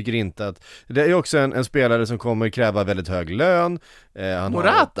 och jag tycker inte att det är också en spelare som kommer kräva väldigt hög lön.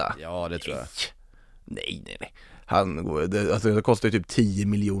 Morata? Ja, det tror jag. Nej. Det kostar ju typ 10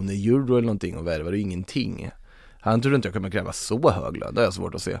 miljoner euro eller någonting och värvar, det är ingenting. Han tror inte jag kommer kräva så hög lön, det är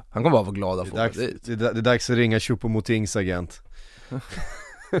svårt att se. Han kommer bara vara glad att få det dit. Det är dags att ringa Choupo-Motings agent.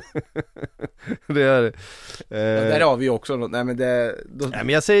 Det är det. Där har vi också något. Nej, men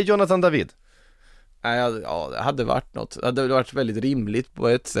jag säger Jonathan David. Ja, det hade varit något. Det hade varit väldigt rimligt på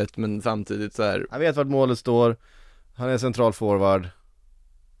ett sätt, men samtidigt så här. Han vet vart målet står. Han är central forward.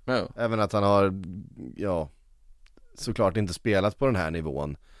 Ja. Även att han har såklart inte spelat på den här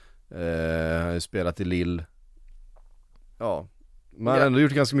nivån. Han har spelat i Lille. Ja, man har ändå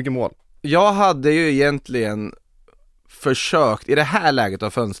gjort ganska mycket mål. Jag hade ju egentligen försökt, i det här läget av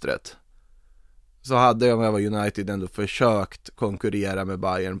fönstret så hade jag, om jag var United, ändå försökt konkurrera med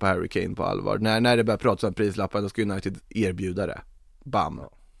Bayern på Harry Kane på allvar. När det börjar prata om prislappar, då ska United erbjuda det. Bam,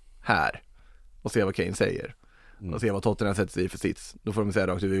 här. Och se vad Kane säger. Och se vad Tottenham sätter sig i för sits. Då får de säga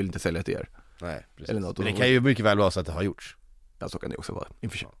rakt, vi vill inte sälja till er. Nej, precis. Eller något. Men det kan ju mycket väl vara så att det har gjorts. Ja, så kan det också vara,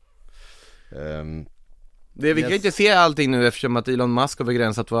 inför sig. Vi kan inte se allting nu eftersom att Elon Musk har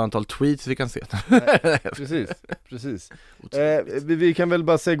begränsat vad antal tweets vi kan se. Nej, precis. Vi kan väl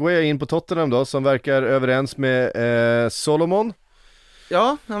bara segwaya in på Tottenham då, som verkar överens med Solomon.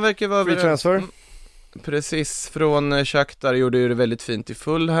 Ja, han verkar vara free transfer. Precis, från Shakhtar, gjorde ju det väldigt fint i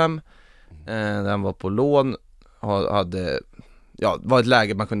Fulham. Han var på lån, var ett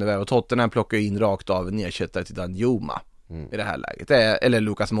läge man kunde värva. Tottenham plockar in rakt av en ersättare till Danjuma i det här läget. Eller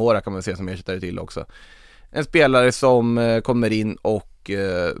Lucas Moura kan man se som ersättare till också. En spelare som kommer in och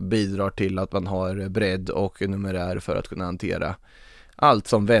bidrar till att man har bredd och numerär för att kunna hantera allt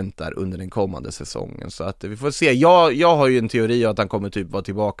som väntar under den kommande säsongen. Så att vi får se. Jag har ju en teori att han kommer typ vara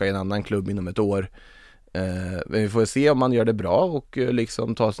tillbaka i en annan klubb inom ett år. Men vi får se om han gör det bra och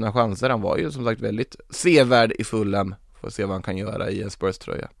liksom tar sina chanser. Han var ju som sagt väldigt sevärd i Fulham. Får se vad han kan göra i en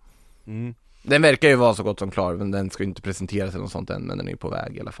Spurs-tröja. Den verkar ju vara så gott som klar, men den ska ju inte presenteras eller något sånt än, men den är ju på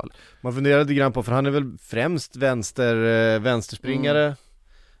väg i alla fall. Man funderar lite grann på, för han är väl främst vänsterspringare.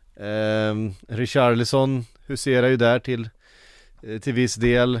 Richarlison huserar ju där till viss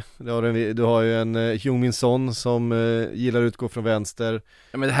del. Du har ju en Heung-min Son som gillar att utgå från vänster.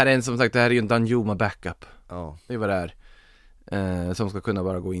 Ja, men det här är som sagt, det här är ju en Danjuma backup. Ja. Det är vad det är. Som ska kunna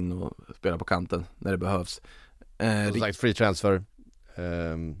bara gå in och spela på kanten när det behövs. Som sagt, free transfer.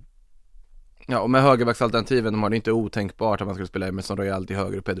 Ja, och med högerbacksalternativen, de har det inte otänkbart att man skulle spela Emerson Royal till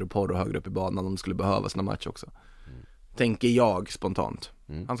höger och Pedro Porro högre upp i banan om det skulle behövas någon match också. Tänker jag spontant.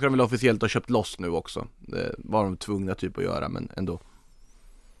 Han ska väl officiellt ha köpt loss nu också. Det var de tvungna typ att göra, men ändå.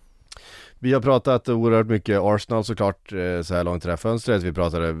 Vi har pratat oerhört mycket Arsenal såklart så här långt i det här fönstret. Vi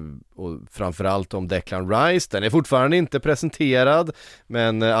pratade framförallt om Declan Rice. Den är fortfarande inte presenterad,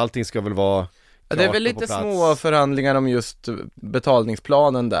 men allting ska väl vara klart. Det är väl lite små förhandlingar om just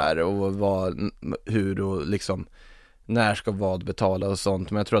betalningsplanen där och hur och liksom när ska vad betala och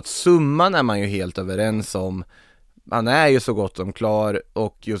sånt. Men jag tror att summan är man ju helt överens om. Han är ju så gott som klar,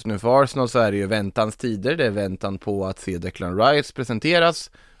 och just nu för Arsenal så är det ju väntans tider. Det är väntan på att se Declan Rice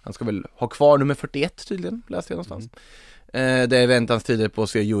presenteras. Han ska väl ha kvar nummer 41 tydligen, läste jag någonstans. Det är väntans tider på att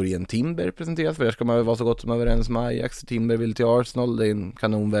se Jurgen Timber presenteras, för där ska man väl vara så gott som överens med Ajax. Timber vill till Arsenal, det är en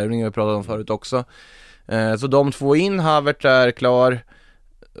kanonvärvning, vi pratade om förut också. Så de två in, Havertz är klar,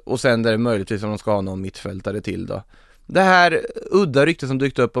 och sen är det möjligtvis om de ska ha någon mittfältare till då. Det här udda ryktet som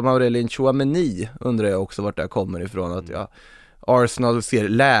dykt upp om Aurelien Tchouameni undrar jag också vart det kommer ifrån. Att Arsenal ser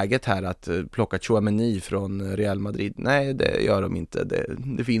läget här att plocka Tchouaméni från Real Madrid. Nej, det gör de inte.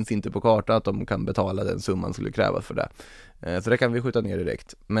 Det finns inte på kartan att de kan betala den summan skulle krävas för det. Så det kan vi skjuta ner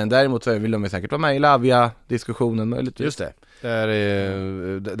direkt. Men däremot så vill de säkert vara med i Lavia-diskussionen möjligtvis. Just det. Där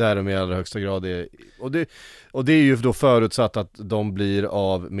är de i allra högsta grad. Och det är ju då förutsatt att de blir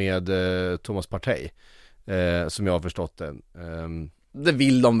av med Thomas Partey. Som jag har förstått det. Det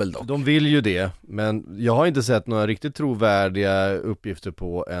vill de väl dock. De vill ju det, men jag har inte sett några riktigt trovärdiga uppgifter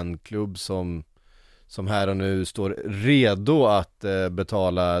på en klubb som här och nu står redo att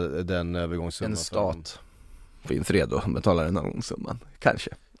betala den övergångssumman. En stat finns redo att betala den övergångssumman,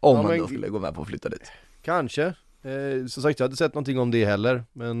 kanske. Om man då skulle gå med på att flytta dit. Kanske. Som sagt, jag hade sett någonting om det heller,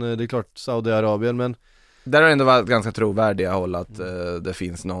 men det är klart Saudiarabien, men där har det ändå varit ganska trovärdiga håll att det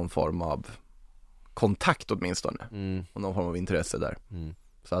finns någon form av kontakt åtminstone och någon form av intresse där.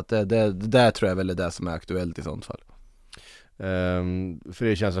 Så att det tror jag väl är det som är aktuellt i sånt fall. För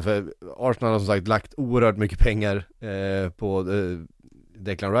det känns för Arsenal har som sagt lagt oerhört mycket pengar på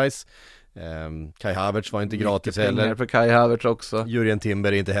Declan Rice. Kai Havertz var inte gratis heller. För Kai Havertz också. Jurgen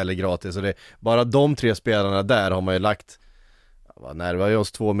Timber är inte heller gratis, och det bara de 3 spelarna där har man ju lagt, vad närmar vi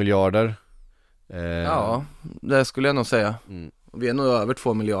oss 2 miljarder. Ja, det skulle jag nog säga. Vi är nog över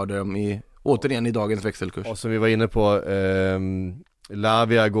 2 miljarder återigen i dagens växelkurs. Och som vi var inne på,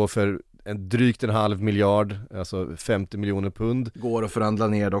 Lavia går för drygt 1,5 miljard, alltså 50 miljoner pund. Går att förhandla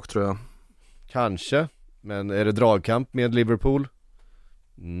ner dock, tror jag. Kanske, men är det dragkamp med Liverpool?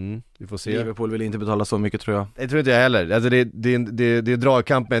 Vi får se. Liverpool vill inte betala så mycket, tror jag. Det tror inte jag heller. Alltså det är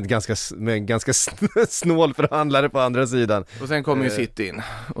dragkamp med en ganska snål förhandlare på andra sidan. Och sen kommer ju City in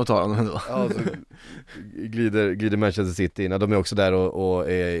och tar honom ändå. Ja, så glider Manchester City in. Ja, de är också där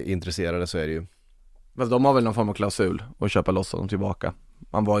och är intresserade, så är det ju. Fast de har väl någon form av klausul och köpa loss honom tillbaka.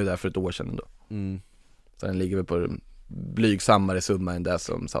 Man var ju där för ett år sedan ändå. Så den ligger väl på blygsammare summa än det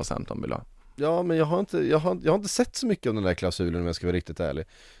som Southampton vill ha. Ja, men jag har inte sett så mycket om den där klausulen, om jag ska vara riktigt ärlig.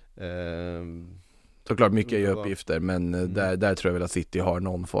 Såklart mycket är ju uppgifter, men där tror jag väl att City har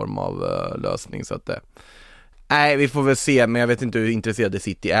någon form av lösning, så att det... Nej, vi får väl se, men jag vet inte hur intresserade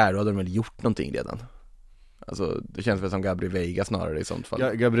City är. Då hade de väl gjort någonting redan. Alltså, det känns väl som Gabriel Veiga snarare i sånt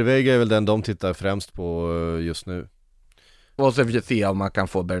fall. Gabriel Veiga är väl den de tittar främst på just nu. Och så får vi se om man kan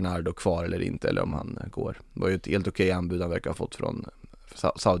få Bernardo kvar eller inte, eller om han går. Det var ju ett helt okej anbud han verkar ha fått från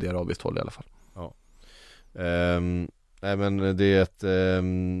Saudiarabiskt håll i alla fall. Ja. Nej, men det är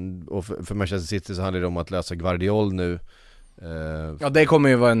och för Manchester City så handlar det om att lösa Guardiol nu. Ja, det kommer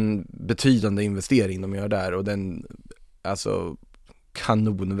ju vara en betydande investering de gör där, och den, alltså,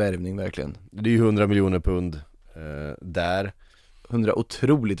 kanonvärvning verkligen. Det är ju 100 miljoner pund där. 100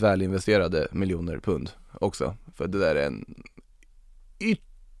 otroligt väl investerade miljoner pund också, för det där är en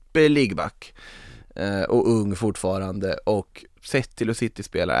ypperlig back och ung fortfarande, och sett till att City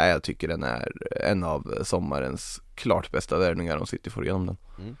spelar, jag tycker den är en av sommarens klart bästa värvningar om City får igenom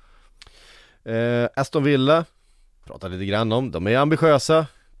den. Aston Villa pratade lite grann om, de är ambitiösa.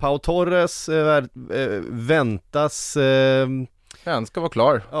 Pau Torres väntas han ska vara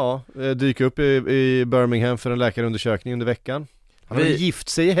klar. Ja, dyka upp i Birmingham för en läkarundersökning under veckan. Han har gift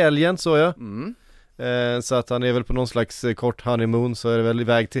sig i helgen, så jag. Så att han är väl på någon slags kort honeymoon, så är det väl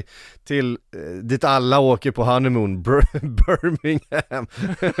iväg till dit alla åker på honeymoon, Birmingham.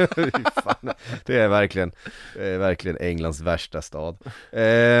 Fan, det är verkligen Englands värsta stad.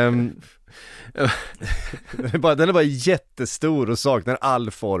 Den är bara jättestor och saknar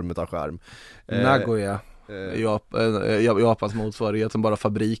all form av charm. Nagoya, Japans motsvarighet som bara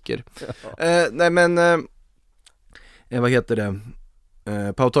fabriker. Nej, men vad heter det?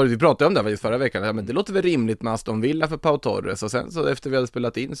 Pau Torres, vi pratade om det faktiskt förra veckan, men det låter väl rimligt med Aston Villa för Pau Torres, och sen så efter vi hade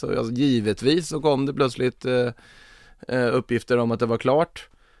spelat in så alltså, givetvis så kom det plötsligt uppgifter om att det var klart.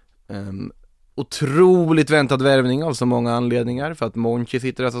 Otroligt väntad värvning av så många anledningar, för att Monchi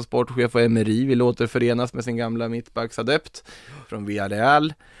sitter där som sportchef och Emery vill återförenas med sin gamla mittbacksadept från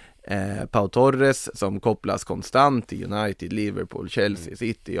Villarreal. Pau Torres som kopplas konstant till United, Liverpool, Chelsea,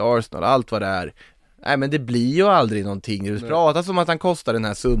 City, Arsenal, allt vad det är. Nej, men det blir ju aldrig någonting. Det pratas om att han kostar den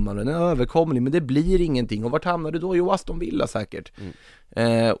här summan och den är överkomlig, men det blir ingenting. Och vart hamnar du då? Jo, Aston Villa säkert.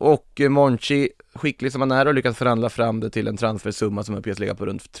 Och Monchi, skicklig som han är, och lyckats förhandla fram det till en transfersumma som uppges ligga på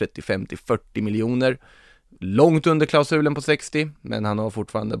runt 30, 50, 40 miljoner. Långt under klausulen på 60, men han har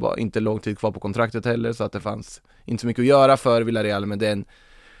fortfarande bara inte lång tid kvar på kontraktet heller, så att det fanns inte så mycket att göra för Villarreal, men det är en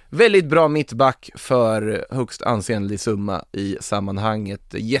väldigt bra mittback för högst ansenlig summa i sammanhanget.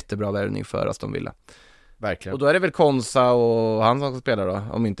 Jättebra värvning för Aston Villa. Verkligen. Och då är det väl Konsa och han som ska spela då,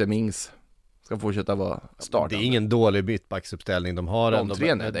 om inte Mings ska fortsätta vara startande. Det är ingen dålig mittbacksuppställning de har.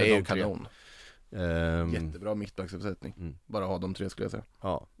 Det är ju kanon. Jättebra mittbacksuppsättning. Bara ha de tre skulle jag säga.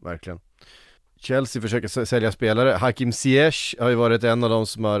 Ja, verkligen. Chelsea försöker sälja spelare. Hakim Ziyech har ju varit en av de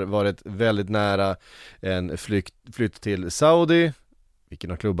som har varit väldigt nära en flytt till Saudi.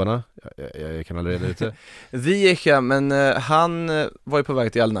 Vilken av klubbarna? Jag kan aldrig reda ut det. Ziyech, ja, men han var ju på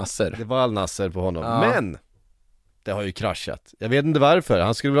väg till Al Nassr. Det var Al Nassr på honom. Ja. Men det har ju kraschat. Jag vet inte varför.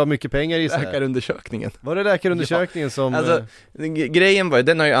 Han skulle väl ha mycket pengar i sig. Läkarundersökningen. Var det läkarundersökningen som... Alltså, grejen var ju,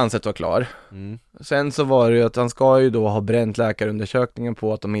 den har ju ansett vara klar. Sen så var det ju att han ska ju då ha bränt läkarundersökningen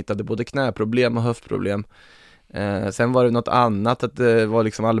på att de hittade både knäproblem och höftproblem. Sen var det något annat, att det var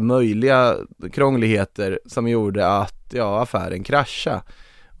liksom alla möjliga krångligheter som gjorde att affären kraschade.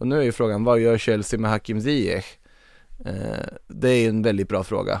 Och nu är ju frågan, vad gör Chelsea med Hakim Ziyech? Det är en väldigt bra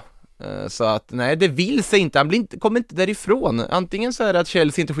fråga. Så att nej, det vill sig inte, kommer inte därifrån. Antingen så är det att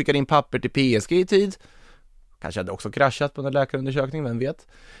Chelsea inte skickar in papper till PSG i tid. Kanske hade också kraschat på den läkarundersökning, vem vet.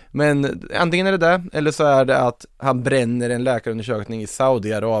 Men antingen är det, eller så är det att han bränner en läkarundersökning i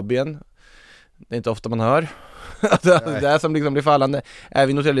Saudiarabien. Det är inte ofta man hör. Det är som liksom blir fallande.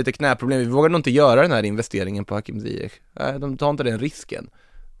 Vi noterar lite knäproblem. Vi vågar nog inte göra den här investeringen på Hakim Ziyech. De tar inte den risken.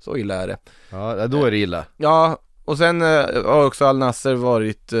 Så illa är det. Ja, då är det illa. Ja, och sen har också Al Nassr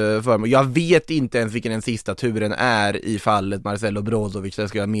varit föremål. Jag vet inte ens vilken den sista turen är i fallet Marcelo Brozovic. Det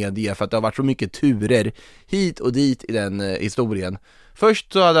ska jag medge, för att det har varit så mycket turer hit och dit i den historien.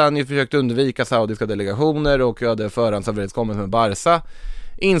 Först så hade han ju försökt undvika saudiska delegationer och hade förhandsöverenskommelse med Barca.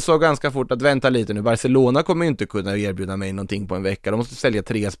 Insåg ganska fort att vänta lite nu, Barcelona kommer ju inte kunna erbjuda mig någonting på en vecka. De måste sälja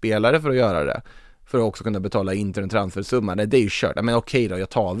 3 spelare för att göra det. För att också kunna betala Inter en transfersumma. Nej, det är ju kört. Men okej då, jag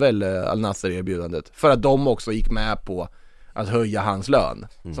tar väl Al Nassr erbjudandet. För att de också gick med på att höja hans lön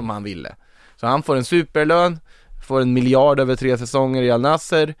som han ville. Så han får en superlön, får 1 miljard över 3 säsonger i Al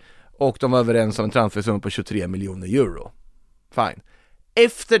Nassr, och de var överens om en transfersumma på 23 miljoner euro. Fine.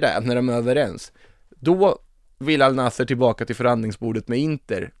 Efter det, när de är överens, då vill Al Nassr tillbaka till förhandlingsbordet med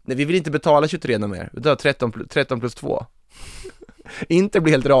Inter. Nej, vi vill inte betala 23 mer. Vi tar 13 plus 2. Inter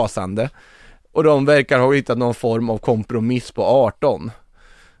blir helt rasande. Och de verkar ha hittat någon form av kompromiss på 18.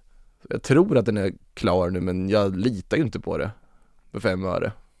 Jag tror att den är klar nu, men jag litar ju inte på det. Med 5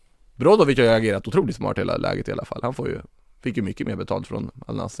 öre. Brozovic har ju agerat otroligt smart hela läget i alla fall. Han fick ju mycket mer betalt från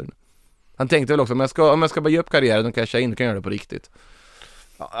Al Nassr. Han tänkte väl också, om jag ska bara ge upp karriären och casha in, då kan jag göra det på riktigt.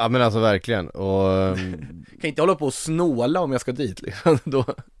 Ja, men alltså verkligen. Och kan inte hålla på och snåla om jag ska dit liksom. Då.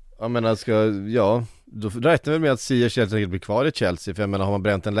 Ja, men alltså, då räknar vi med att Ziyech helt enkelt blir kvar i Chelsea. För jag menar, har man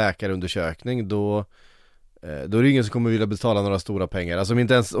bränt en läkarundersökning, då är det ingen som kommer vilja betala några stora pengar. Alltså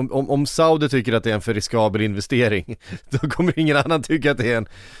inte ens, om Saudi tycker att det är en för riskabel investering, då kommer ingen annan tycka att det är en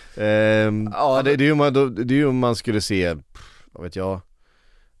det är ju om man skulle se, vad vet jag,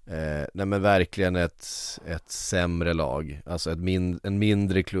 nej men verkligen ett sämre lag, alltså en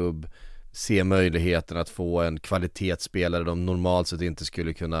mindre klubb, se möjligheten att få en kvalitetsspelare de normalt sett inte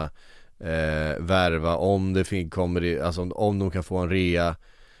skulle kunna värva, om det kommer alltså om de kan få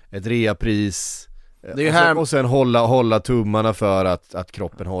ett reapris. Det är här... och sen hålla tummarna för att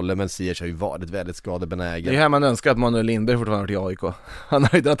kroppen håller. Men Ziyech har ju varit väldigt skadebenägen. Det är här man önskar att Manuel Lindberg fortfarande varit i AIK. Han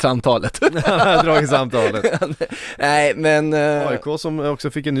har ju dragit samtalet. Han har dragit samtalet. Nej, men AIK som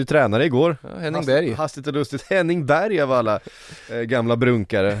också fick en ny tränare igår. Ja, Henning Berg. Hastigt och lustigt. Henning Berg av alla gamla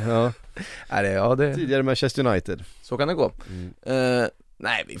brunkare. Ja. Tidigare Manchester United. Så kan det gå.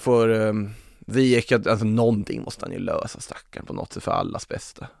 Nej, vi får Ziyech, alltså någonting måste han ju lösa, stackaren, på något sätt, för allas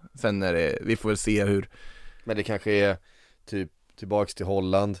bästa. Sen är det, vi får väl se hur. Men det kanske är typ tillbaks till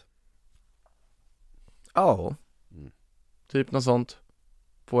Holland. Ja. Typ något sånt.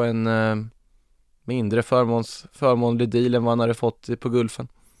 På en mindre förmånlig deal än vad han hade fått på Gulfen.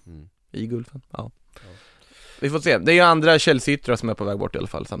 I Gulfen, ja. Vi får se. Det är ju andra Chelsea-yttrar som är på väg bort i alla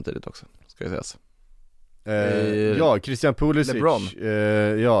fall samtidigt också, ska jag säga. Christian Pulisic.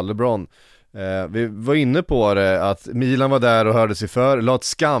 LeBron. LeBron. Vi var inne på det, att Milan var där och hörde sig för, la ett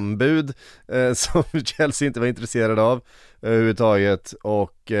skambud som Chelsea inte var intresserad av överhuvudtaget,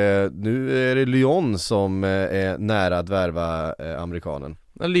 och nu är det Lyon som är nära att värva amerikanen.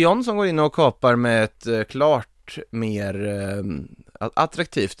 Lyon som går in och kapar med ett klart mer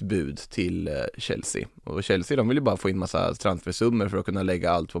attraktivt bud till Chelsea. Och Chelsea, de vill ju bara få in massa transfersummor för att kunna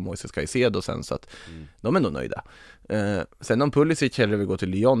lägga allt på Moises Caicedo sen, så att de är nog nöjda. Sen om Pulisic hellre vill gå till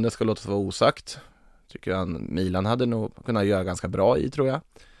Lyon, det ska låta vara osagt. Tycker jag Milan hade nog kunnat göra ganska bra i, tror jag.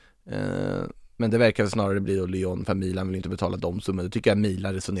 Men det verkar snarare bli då Lyon, för Milan vill inte betala de summor. Det tycker jag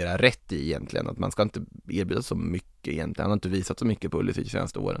Milan resonerar rätt i egentligen, att man ska inte erbjuda så mycket egentligen. Han har inte visat så mycket Pulisic de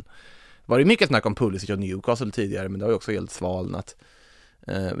senaste åren. Var det mycket snack om Pulisic och Newcastle tidigare, men det har ju också helt svalnat.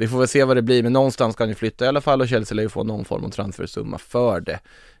 Vi får väl se vad det blir, men någonstans kan ni flytta i alla fall och Chelsea lär ju få någon form av transfersumma för det.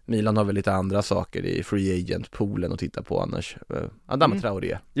 Milan har väl lite andra saker i free agent-poolen att titta på annars. Adama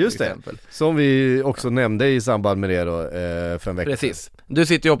Traoré. Just det, som vi också nämnde i samband med det då, för en vecka. Precis. Du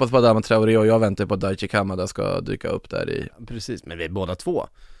sitter ju hoppas på Adama Traoré och jag väntar på att Daichi Kamada ska dyka upp där i. Precis, men vi är båda två.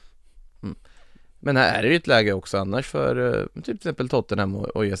 Men här är det ju ett läge också annars för typ till exempel Tottenham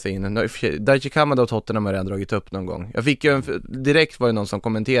och ge sig in. Daichi Kamada och Tottenham har redan dragit upp någon gång. Jag fick ju direkt var det någon som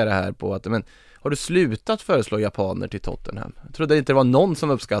kommenterade här på att men har du slutat föreslå japaner till Tottenham? Jag trodde inte det var någon som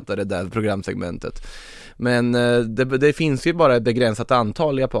uppskattade det där programsegmentet. Men det finns ju bara ett begränsat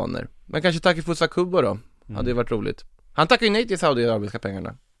antal japaner. Men kanske Takefusa Kubo då. Hade ju varit roligt. Han tackar ju nej till saudiarabiska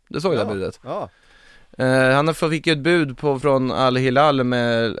pengarna. Du såg det budet. Ja. Han fick ju ett bud från Al Hilal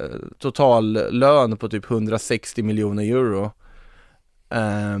med total lön på typ 160 miljoner euro.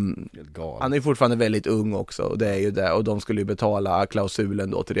 Han är ju fortfarande väldigt ung också och det är ju det, och de skulle ju betala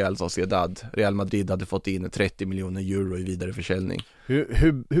klausulen då till Real Sociedad. Real Madrid hade fått in 30 miljoner euro i vidareförsäljning.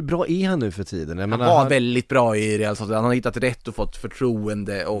 Hur bra är han nu för tiden? Han var väldigt bra i Real Sociedad. Han har hittat rätt och fått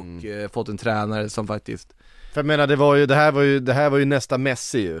förtroende och fått en tränare som faktiskt. För jag menar, det här var ju nästa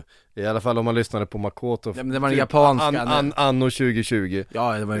Messi ju. I alla fall om man lyssnade på Makoto. Ja, men det var den japanska anno 2020.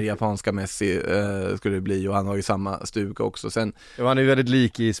 Ja, det var den japanska Messi skulle det bli, och han har ju samma stuka också. Sen, ja, han är ju väldigt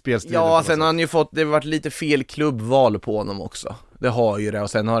lik i spelstilen. Ja, sen har han ju fått, det har varit lite fel klubbval på honom också. Det har ju det, och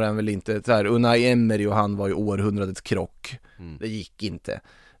sen har han väl inte så här, Unai Emery och han var ju århundradets krock. Det gick inte.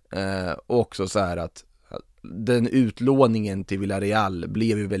 Och också så här att den utlåningen till Villarreal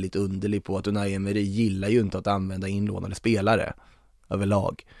blev ju väldigt underlig på att Unai Emery gillar ju inte att använda inlånade spelare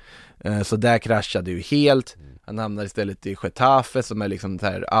överlag. Så där kraschade ju helt. Han hamnar istället i Getafe som är liksom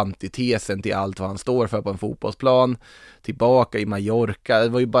den här antitesen till allt vad han står för på en fotbollsplan. Tillbaka i Mallorca. Det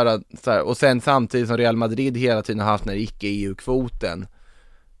var ju bara så här. Och sen samtidigt som Real Madrid hela tiden har haft den här icke-EU-kvoten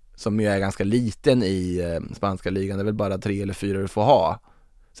som ju är ganska liten i spanska ligan. Det är väl bara 3 eller 4 du får ha.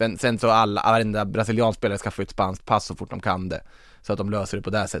 Sen så varenda brasilianspelare ska få ett spanskt pass så fort de kan det. Så att de löser det på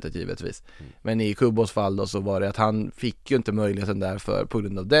det här sättet givetvis. Men i Kubos fall då så var det att han fick ju inte möjligheten där på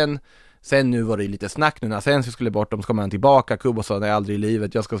grund av den. Sen nu var det lite snack nu när sen så skulle bort, de ska man tillbaka. Kubo sa nej, aldrig i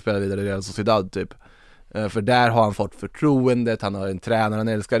livet, jag ska spela vidare i Real Sociedad typ. För där har han fått förtroendet, han har en tränare han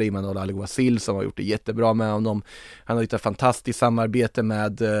älskar, Imanol Alguacil, som har gjort det jättebra med honom. Han har gjort ett fantastiskt samarbete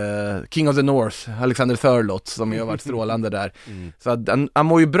med King of the North, Alexander Thurlott, som ju har varit strålande där. Så att han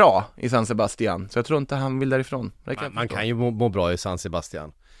mår ju bra i San Sebastian, så jag tror inte han vill därifrån. Man kan ju må bra i San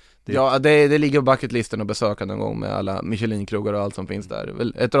Sebastian. Ja, det ligger på bucketlisten att besöka någon gång med alla Michelin-krogar och allt som finns där.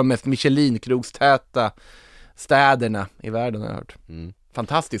 Väl ett av de mest Michelin-krogstäta städerna i världen har jag hört.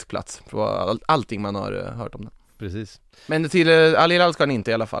 Fantastisk plats för allting man har hört om det. Precis. Men till Al Hilal ska han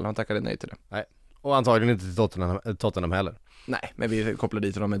inte i alla fall, han tackade nej till det. Nej, och antagligen inte till Tottenham heller. Nej, men vi kopplar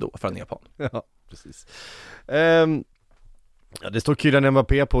dit honom ändå från Japan. Ja, precis. Ja, det står Kylian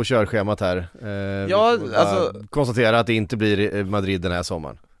Mbappé på körschemat här. Ja, alltså konstatera att det inte blir Madrid den här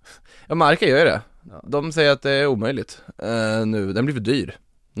sommaren. Ja, Marca gör det. De säger att det är omöjligt nu, den blir för dyr.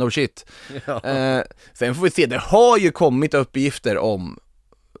 No shit. Ja. Sen får vi se, det har ju kommit uppgifter om,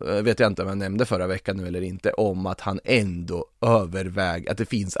 vet jag inte om jag nämnde förra veckan nu eller inte, om att han ändå överväger, att det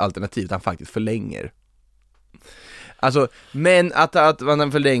finns alternativ att han faktiskt förlänger. Alltså, men att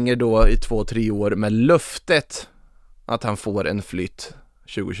man förlänger då i 2-3 år med löftet att han får en flytt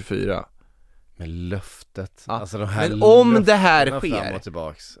 2024. Med löftet. Ja. Alltså de här men om det här sker,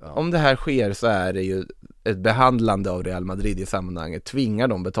 ja. Om det här sker så är det ju ett behandlande av Real Madrid i sammanhanget. Tvingar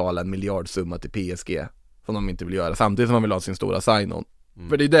de betala 1 miljardsumma till PSG som de inte vill göra, samtidigt som de vill ha sin stora sign-on.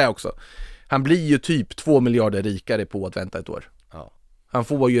 För det är det också. Han blir ju typ 2 miljarder rikare på att vänta ett år. Ja. Han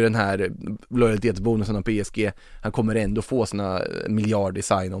får ju den här lojalitetsbonusen av PSG. Han kommer ändå få sina miljarder i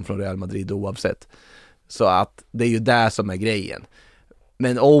sign-on från Real Madrid oavsett. Så att det är ju där som är grejen.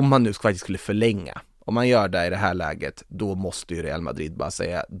 Men om man nu faktiskt skulle förlänga, om man gör det i det här läget, då måste ju Real Madrid bara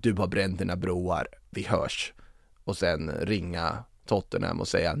säga, du har bränt dina broar, vi hörs. Och sen ringa Tottenham och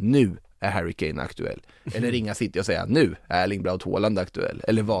säga, nu är Harry Kane aktuell. Eller ringa City och säga, nu är Erling Braut Haaland aktuell.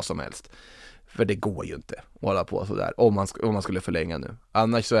 Eller vad som helst. För det går ju inte att hålla på sådär, om man skulle förlänga nu.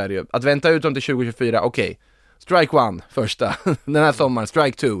 Annars så är det ju, att vänta ut dem till 2024, okej. Strike one, första. Den här sommaren,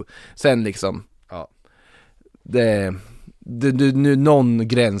 strike two. Sen liksom, ja. Nu någon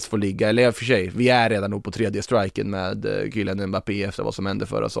gräns får ligga, eller för sig, vi är redan nog på 3:e striken med Kylian Mbappé efter vad som hände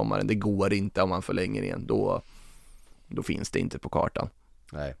förra sommaren. Det går inte om man förlänger igen, då finns det inte på kartan.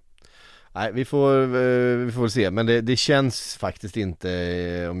 Nej, vi får se, men det känns faktiskt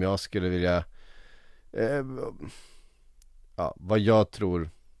inte, om jag skulle vilja vad jag tror,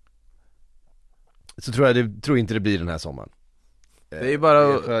 så tror inte det blir den här sommaren. Det är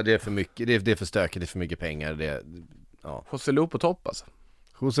bara... Det är för mycket, det är för stökigt, det är för mycket pengar. Ja. Joselu på topp alltså.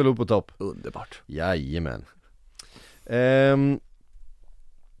 Joselu på topp. Underbart. Jajamän.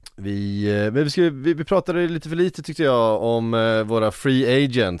 Vi pratade lite för lite tyckte jag om våra free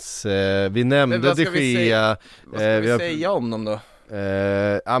agents. Vi nämnde DeGea. Vad ska vi säga om dem då?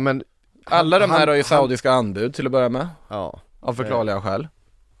 Ja, men alla de här har ju saudiska anbud till att börja med. Ja. Av förklarliga skäl.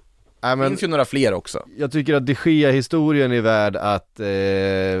 Ja, men Finns ju några fler också. Jag tycker att DeGea-historien är värd att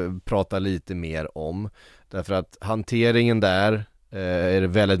prata lite mer om. Därför att hanteringen där är det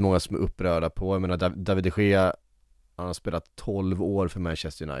väldigt många som är upprörda på. Jag menar David DeGea, han har spelat 12 år för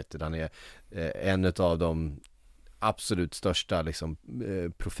Manchester United. Han är en av de absolut största liksom,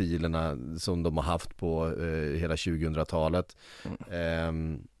 profilerna som de har haft på hela 2000-talet.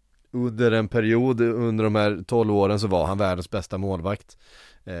 Under en period, under de här 12 åren så var han världens bästa målvakt.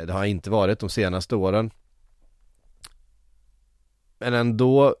 Det har inte varit de senaste åren. Men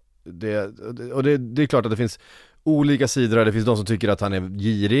ändå, det är klart att det finns olika sidor. Det finns de som tycker att han är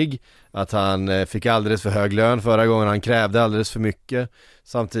girig, att han fick alldeles för hög lön förra gången, han krävde alldeles för mycket.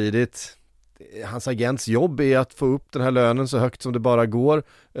 Samtidigt, hans agents jobb är att få upp den här lönen så högt som det bara går,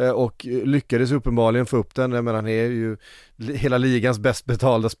 och lyckades uppenbarligen få upp den. Jag menar, han är ju hela ligans bäst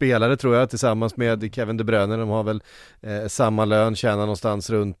betalda spelare tror jag, tillsammans med Kevin De Bruyne. De har väl samma lön, tjänar någonstans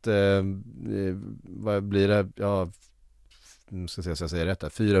runt vad blir det? Ja, ska se så jag säger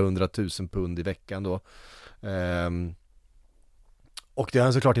rätt, 400 000 pund i veckan då. Och det har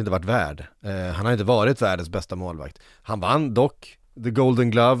han såklart inte varit värd. Han har inte varit världens bästa målvakt. Han vann dock The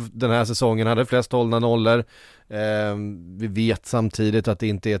Golden Glove den här säsongen, hade flest hållna nollor. Vi vet samtidigt att det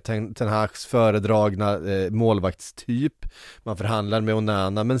inte är Ten Hags föredragna målvaktstyp. Man förhandlar med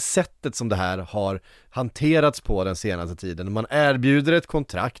Onana, men sättet som det här har hanterats på den senaste tiden, man erbjuder ett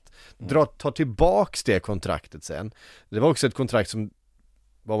kontrakt, tar tillbaks det kontraktet sen. Det var också ett kontrakt som,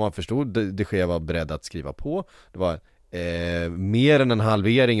 vad man förstod, DeGea var beredd att skriva på. Det var mer än en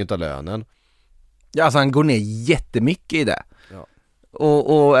halvering utav lönen. Ja, alltså han går ner jättemycket i det. Ja.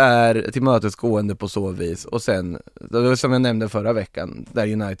 Och är tillmötesgående på så vis. Och sen, det var som jag nämnde förra veckan,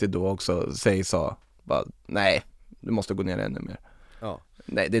 där United då också sa bara, nej, du måste gå ner ännu mer. Ja.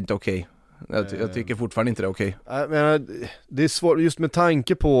 Nej, det är inte okej. Jag tycker fortfarande inte det är okej. Det är svårt just med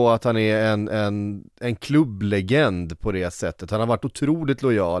tanke på att han är en klubblegend på det sättet. Han har varit otroligt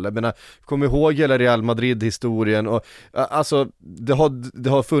lojal. Jag menar, kom ihåg hela Real Madrid-historien och alltså det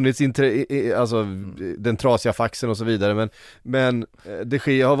har funnits alltså den trasiga faxen och så vidare, men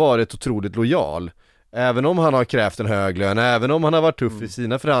DeGea har varit otroligt lojal. Även om han har krävt en hög lön, även om han har varit tuff i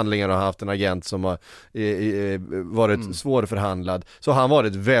sina förhandlingar och haft en agent som har varit svårförhandlad, så har han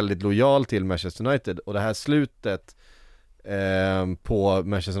varit väldigt lojal till Manchester United. Och det här slutet på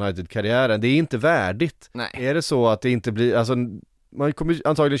Manchester United-karriären, det är inte värdigt. Nej. Är det så att det inte blir, alltså man kommer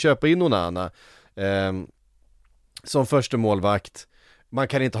antagligen köpa in Onana som första målvakt. Man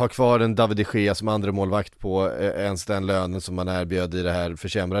kan inte ha kvar en David DeGea som andra målvakt på ens den lönen som man erbjöd i det här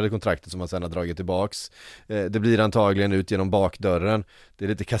försämrade kontraktet som man sedan har dragit tillbaks. Det blir antagligen ut genom bakdörren. Det är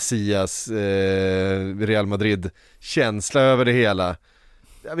lite Casillas Real Madrid-känsla över det hela.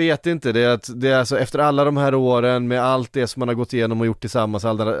 Jag vet inte, det är alltså efter alla de här åren med allt det som man har gått igenom och gjort tillsammans,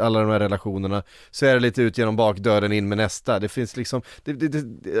 alla de här relationerna, så är det lite ut genom bakdörren in med nästa. Det finns liksom, jag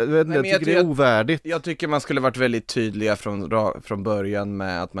tycker det är ovärdigt. Jag tycker man skulle varit väldigt tydliga från början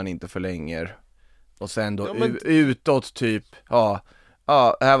med att man inte förlänger. Och sen då utåt typ,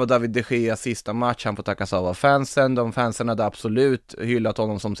 här var David DeGea sista match, han får tackas av fansen. De fansen hade absolut hyllat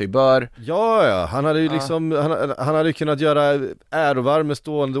honom som sig bör. Ja, han hade ju liksom han hade kunnat göra ärovarv med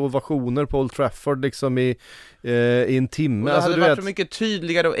stående ovationer på Old Trafford liksom i en timme. Och det hade varit så mycket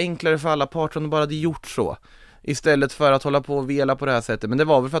tydligare och enklare för alla parter om de bara hade gjort så, istället för att hålla på och vela på det här sättet. Men det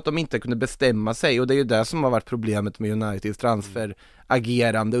var väl för att de inte kunde bestämma sig, och det är ju det som har varit problemet med Uniteds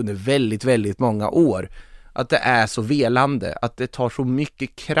transferagerande under väldigt, väldigt många år. Att det är så velande, att det tar så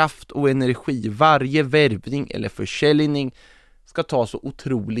mycket kraft och energi. Varje värvning eller försäljning ska ta så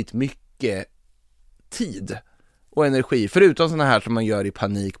otroligt mycket tid och energi. Förutom sådana här som man gör i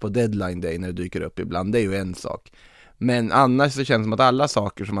panik på deadline day när det dyker upp ibland, det är ju en sak. Men annars så känns det som att alla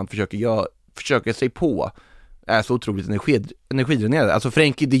saker som man försöker sig på är så otroligt energidränerade. Alltså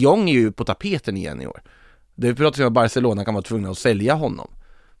Frenkie de Jong är ju på tapeten igen i år. Det pratas om att Barcelona kan vara tvungna att sälja honom.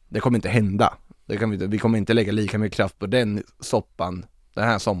 Det kommer inte hända. Vi kommer inte lägga lika mycket kraft på den soppan den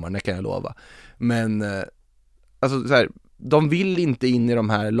här sommaren, det kan jag lova. Men alltså så här, de vill inte in i de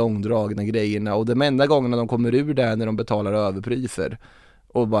här långdragna grejerna, och de enda gångerna de kommer ur det är när de betalar överpriser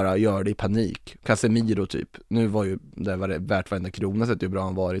och bara gör det i panik. Casemiro typ, nu var ju det värt varenda krona, så det är ju bra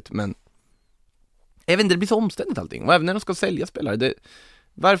han varit, men Jag vet inte, det blir så omständigt allting. Och även när de ska sälja spelare.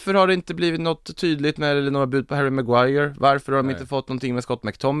 Varför har det inte blivit något tydligt när några bud på Harry Maguire? Varför har de inte fått någonting med Scott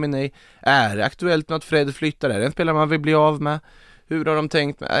McTominay? Är det aktuellt något Fred flyttar? Är det en spelare man vill bli av med? Hur har de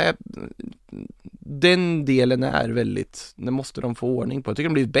tänkt med? Den delen är väldigt... Det måste de få ordning på. Jag tycker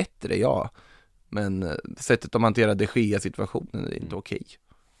de blir bättre, ja. Men sättet de hanterar DeGea-situationen är inte okej.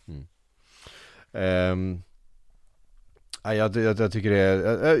 Jag tycker det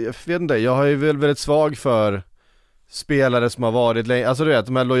är... Jag vet inte, jag har ju väldigt svag för spelare som har varit länge, alltså du vet,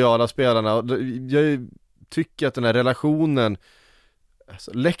 de här lojala spelarna. Jag tycker att den här relationen,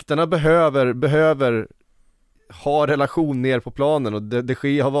 alltså, läktarna behöver ha relation ner på planen, och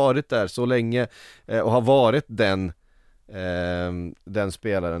DeGea har varit där så länge och har varit den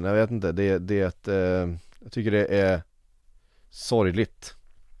spelaren. Jag vet inte, jag tycker det är sorgligt.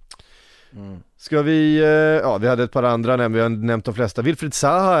 Ska vi, vi hade ett par andra, vi har nämnt de flesta. Wilfried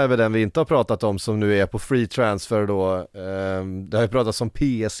Zaha är väl den vi inte har pratat om, som nu är på free transfer då. Det har ju pratats om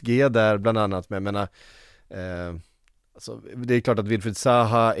PSG där bland annat, men jag menar, alltså, det är klart att Wilfried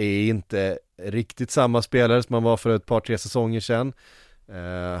Zaha är inte riktigt samma spelare som han var för ett par, 3 säsonger sedan.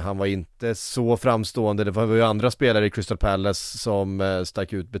 Han var inte så framstående. Det var ju andra spelare i Crystal Palace som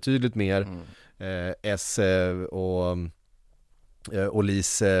stack ut betydligt mer. Och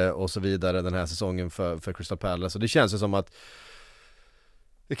Lise och så vidare den här säsongen för Crystal Palace. Och det känns ju som att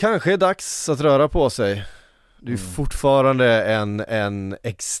det kanske är dags att röra på sig. Det är fortfarande en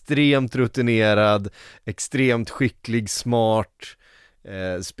extremt rutinerad, extremt skicklig, smart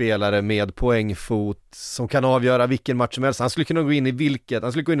spelare med poängfot som kan avgöra vilken match som helst. Han skulle kunna gå in i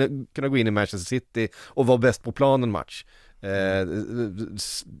kunna gå in i Manchester City och vara bäst på planen match.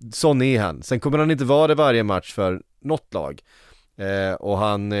 Sån är han. Sen kommer han inte vara det varje match för något lag. Och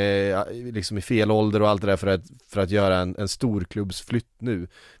han liksom i fel ålder och allt det där för att göra en storklubbsflytt nu.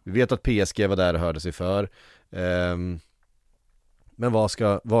 Vi vet att PSG var där och hörde sig för. Men var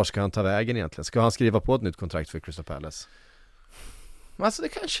ska han ta vägen egentligen? Ska han skriva på ett nytt kontrakt för Crystal Palace? Alltså det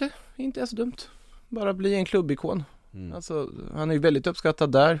kanske inte är så dumt. Bara bli en klubbikon. Alltså, han är ju väldigt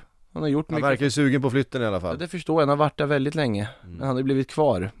uppskattad där. Han har gjort mycket. Han verkar ju sugen på flytten i alla fall. Ja, det förstår jag. Han har varit där väldigt länge. Men han har ju blivit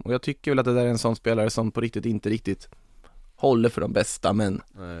kvar. Och jag tycker väl att det där är en sån spelare som på riktigt inte riktigt håller för de bästa, men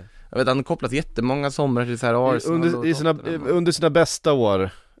nej. Jag vet, han har kopplat jättemånga somrar till så här Arsenal under sina bästa år,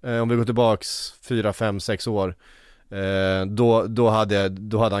 om vi går tillbaks 4, 5, 6 år, då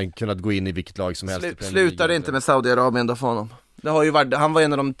hade han kunnat gå in i vilket lag som helst. Slutar det inte med Saudiarabien då för honom? Det har ju varit, han var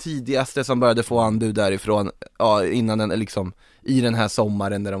en av de tidigaste som började få anbud därifrån, innan den, liksom, i den här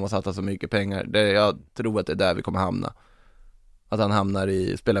sommaren där de har satsat så mycket pengar. Jag tror att det är där vi kommer hamna. Att han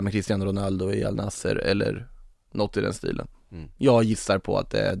hamnar spelar med Cristiano Ronaldo i Al Nassr eller något i den stilen. Jag gissar på att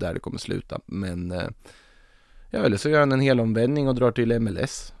det är där det kommer sluta. Men eller så gör han en hel omvändning och drar till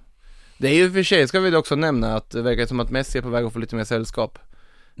MLS. Det är ju för sig, ska vi också nämna att det verkar som att Messi är på väg att få lite mer sällskap.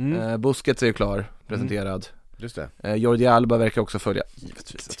 Busquets är ju klar, presenterad. Just det. Jordi Alba verkar också följa.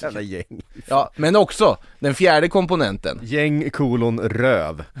 Givetvis. Jävla gäng. Ja, men också den fjärde komponenten. Gäng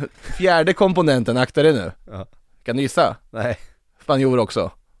röv. Fjärde komponenten, akta det nu. Ja. Kan du gissa? Nej. Spanjor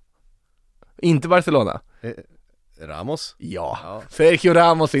också. Inte Barcelona. Ramos? Ja. Sergio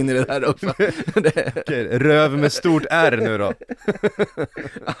Ramos in i det där också. Okej, röv med stort R nu då.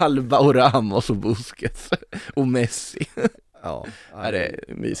 Alba och Ramos och Busquets och Messi. Ja, det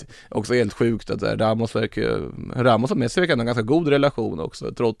är mysigt. Också helt sjukt att Ramos och Messi verkar ha en ganska god relation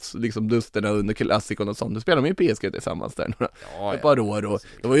också, trots liksom dusterna under klassikon och sånt. Nu spelar de ju PSG tillsammans där ett par år, och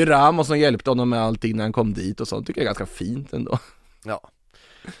det var ju Ramos som hjälpte honom med allting när han kom dit och sånt. Tycker jag är ganska fint ändå. Ja.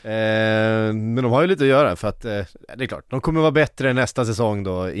 Men de har ju lite att göra, för att det är klart, de kommer vara bättre nästa säsong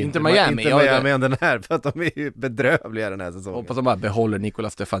då. Inte Miami än den här, för att de är ju bedrövliga den här säsongen. Hoppas de bara behåller Nicola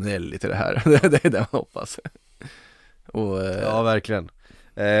Stefanelli till det här. Det är det man hoppas. Och, ja, verkligen.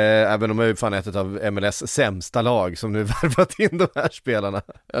 Även de är ju fan ett av MLS sämsta lag som nu värvat in de här spelarna.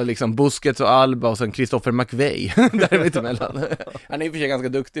 Ja, liksom Busquets och Alba och sen Christopher McVey där mittemellan. Han är i och för sig ganska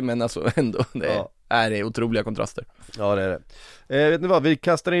duktig, men alltså ändå det är otroliga kontraster. Ja, det är det. Vet ni vad, vi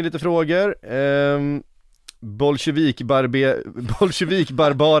kastar in lite frågor.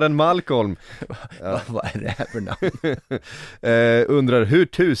 Bolsjevik-barbaren Malcolm. Vad är det här för namn? Undrar, hur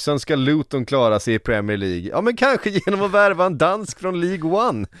tusen ska Luton klara sig i Premier League? Ja, men kanske genom att värva en dansk från League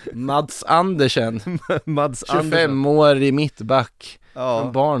One. Mads Andersen. 25-årig mittback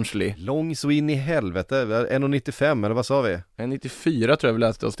från Barnsley. Lång så in i helvete. 1,95 eller vad sa vi? 1,94 tror jag vi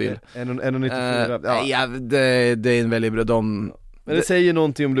läste oss till. 1,94. Ja, det är en väldigt bra. Men det säger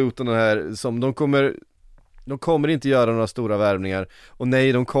någonting om Luton här, som de kommer inte göra några stora värvningar, och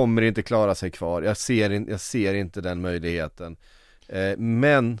nej, de kommer inte klara sig kvar. Jag ser inte den möjligheten.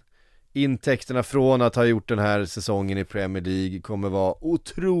 Men intäkterna från att ha gjort den här säsongen i Premier League kommer vara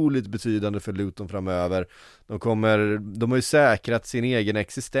otroligt betydande för Luton framöver. De har ju säkrat sin egen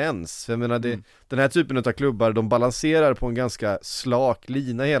existens. Jag menar, den här typen av klubbar, de balanserar på en ganska slak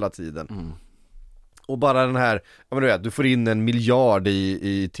lina hela tiden. Och bara den här, du får in 1 miljard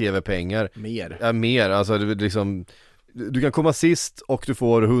i tv-pengar. Mer, alltså det liksom... Du kan komma sist och du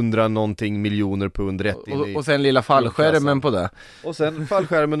får 100 någonting miljoner pund rätt in i. Och sen lilla fallskärmen på det. Och sen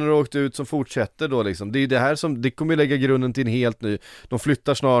fallskärmen när du åkte ut som fortsätter då liksom. Det är det här som, det kommer lägga grunden till en helt ny. De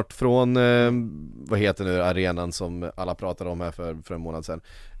flyttar snart från, vad heter nu arenan som alla pratade om här för en månad sedan.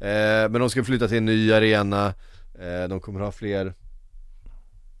 Men de ska flytta till en ny arena. De kommer ha fler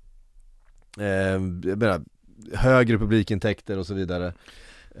högre publikintäkter och så vidare.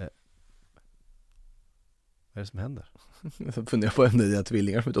 Vad är det som händer? Jag funderar på nya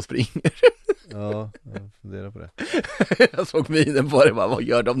tvillingar som ute och springer. Ja, jag funderar på det. Jag såg minen på det, vad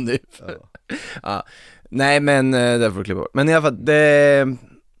gör de nu? Ja. Nej, men därför får du klippa. Men i alla fall,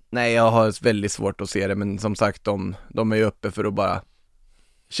 nej, jag har väldigt svårt att se det. Men som sagt, de är ju uppe för att bara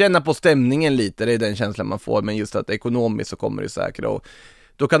känna på stämningen lite. Det är den känslan man får. Men just att ekonomiskt så kommer det säkert. Och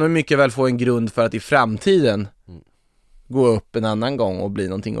då kan de mycket väl få en grund för att i framtiden gå upp en annan gång och bli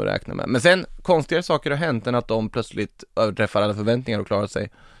någonting att räkna med. Men sen, konstigare saker har hänt än att de plötsligt överträffar alla förväntningar och klarar sig.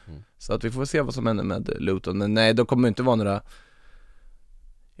 Så att vi får se vad som händer med Luton. Men nej, de kommer inte vara några...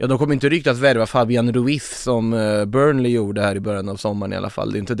 Ja, de kommer inte riktigt att värva Fabian Ruiz som Burnley gjorde här i början av sommaren i alla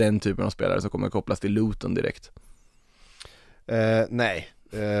fall. Det är inte den typen av spelare som kommer kopplas till Luton direkt. Nej.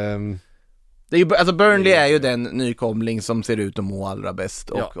 Det är ju, alltså Burnley är ju den nykomling som ser ut att må allra bäst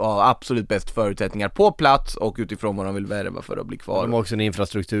och har absolut bäst förutsättningar på plats och utifrån vad de vill värva för att bli kvar. De har också en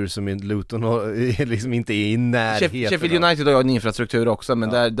infrastruktur som Luton liksom inte är i närheten. Sheffield United har en infrastruktur också, men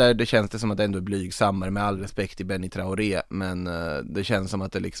där det känns det som att det ändå är blygsammare, med all respekt i Benny Traoré, men det känns som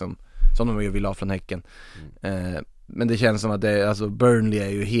att det liksom, som de vill ha från Häcken. Men det känns som att alltså Burnley är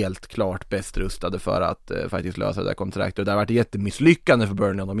ju helt klart bäst rustade för att faktiskt lösa det där kontraktet. Och det har varit jättemisslyckande för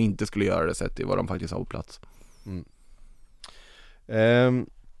Burnley om de inte skulle göra det, sett i vad de faktiskt har på plats.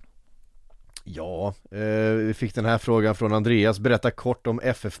 Vi fick den här frågan från Andreas. Berätta kort om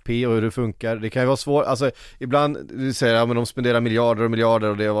FFP och hur det funkar. Det kan ju vara svårt, alltså ibland du säger men de spenderar miljarder och miljarder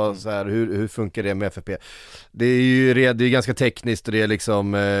och det var så här, hur funkar det med FFP? Det är ju det är ganska tekniskt och det är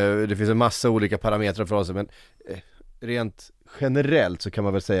liksom det finns en massa olika parametrar för oss, men rent generellt så kan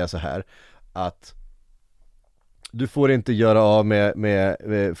man väl säga så här att du får inte göra av med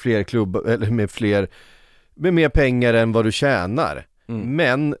fler klubbar eller med mer pengar än vad du tjänar.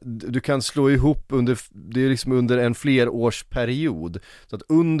 Men du kan slå ihop det är liksom under en flerårsperiod. Så att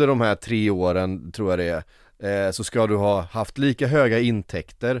under de här 3 åren, tror jag det är, så ska du ha haft lika höga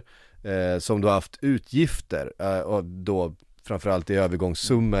intäkter som du har haft utgifter. Och då framförallt i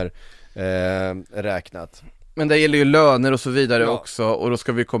övergångssummor räknat. Men det gäller ju löner och så vidare också, och då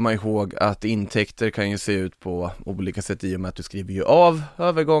ska vi komma ihåg att intäkter kan ju se ut på olika sätt i och med att du skriver ju av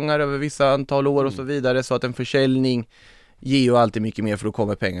övergångar över vissa antal år och så vidare, så att en försäljning ger ju alltid mycket mer, för då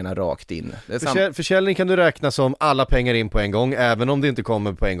kommer pengarna rakt in. Försäljning kan du räkna som alla pengar in på en gång, även om det inte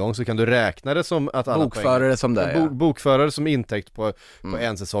kommer på en gång så kan du räkna det som att alla bokförare som det bokförare som intäkt på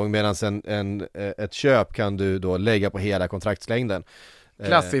en säsong, medan ett köp kan du då lägga på hela kontraktslängden.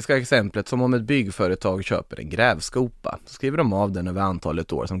 Klassiska exemplet, som om ett byggföretag köper en grävskopa, så skriver de av den över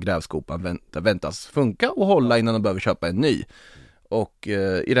antalet år som grävskopan väntas funka och hålla innan de behöver köpa en ny. Och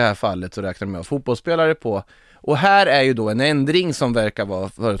i det här fallet så räknar de med fotbollsspelare på. Och här är ju då en ändring som verkar vara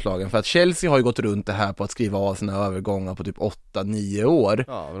föreslagen, för att Chelsea har ju gått runt det här på att skriva av sina övergångar på typ 8-9 år,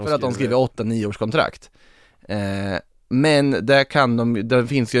 för att de skriver 8-9 års kontrakt. Men där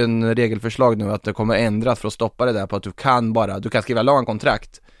finns ju en regelförslag nu att det kommer ändras för att stoppa det där, på att du kan skriva långa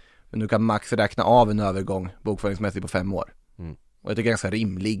kontrakt, men du kan max räkna av en övergång bokföringsmässigt på 5 år. Och jag tycker det är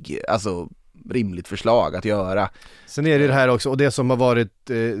ganska rimligt förslag att göra. Sen är det här också, och det som har varit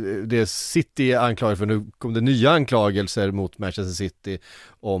det City anklagar för, nu kom det nya anklagelser mot Manchester City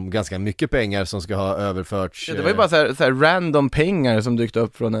om ganska mycket pengar som ska ha överförts. Ja, det var ju bara så här random pengar som dykt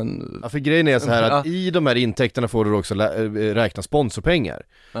upp från en... Ja, för grejen är så här att i de här intäkterna får du också räkna sponsorpengar.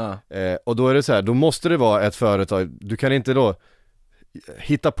 Och då är det så här, då måste det vara ett företag, du kan inte då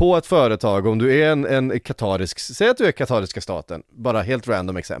hitta på ett företag om du är en katarisk, säg att du är katariska staten, bara helt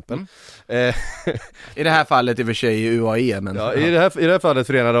random exempel. I det här fallet i och för sig UAE, men i det här fallet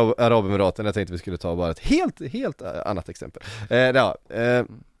Förenade Arabemiraten. Jag tänkte vi skulle ta bara ett helt annat exempel.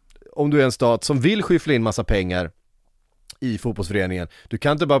 Om du är en stat som vill skyffla in massa pengar i fotbollsföreningen. Du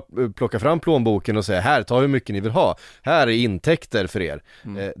kan inte bara plocka fram plånboken och säga här, ta hur mycket ni vill ha. Här är intäkter för er.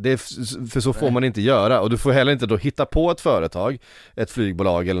 Det är för så får man inte göra. Och du får heller inte då hitta på ett företag, ett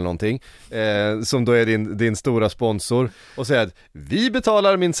flygbolag eller någonting som då är din stora sponsor och säga att vi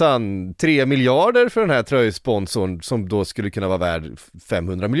betalar minsann 3 miljarder för den här tröjsponsorn som då skulle kunna vara värd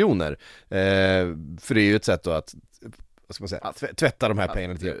 500 miljoner. För det är ju ett sätt då att ska man säga, tvätta de här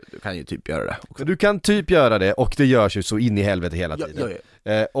pengarna till. Du kan ju typ göra det också. Du kan typ göra det och det görs ju så in i helvete hela tiden.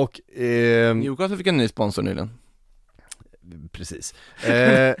 Newcastle fick en ny sponsor nyligen. Precis.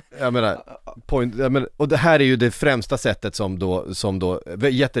 Jag menar, och det här är ju det främsta sättet som då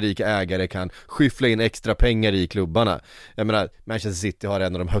jätterika ägare kan skyffla in extra pengar i klubbarna. Jag menar, Manchester City har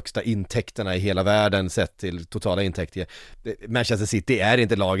en av de högsta intäkterna i hela världen sett till totala intäkter. Manchester City är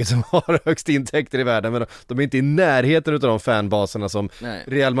inte laget som har högst intäkter i världen, men de är inte i närheten av de fanbaserna som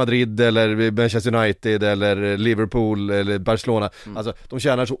Real Madrid eller Manchester United eller Liverpool eller Barcelona. Alltså, de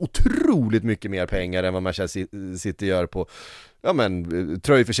tjänar så otroligt mycket mer pengar än vad Manchester City gör på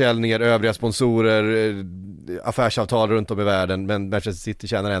tröjförsäljningar, övriga sponsorer, affärsavtal runt om i världen, men Manchester City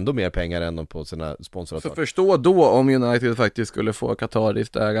tjänar ändå mer pengar än de på sina sponsoravtal. Så förstå då om United faktiskt skulle få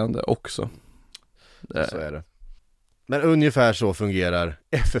katariskt ägande också. Så är det. Men ungefär så fungerar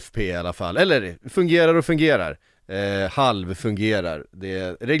FFP i alla fall. Eller fungerar. Halvfungerar.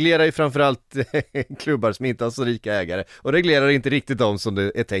 Det reglerar ju framförallt klubbar som inte har så rika ägare och reglerar inte riktigt dem som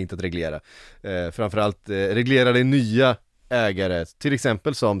det är tänkt att reglera. Framförallt reglerar det nya ägare, till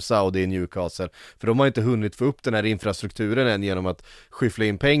exempel som Saudi i Newcastle, för de har inte hunnit få upp den här infrastrukturen än genom att skyffla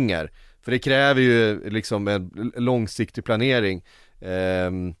in pengar. För det kräver ju liksom en långsiktig planering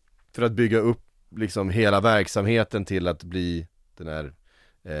för att bygga upp liksom hela verksamheten till att bli den här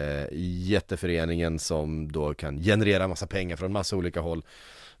jätteföreningen som då kan generera massa pengar från massa olika håll.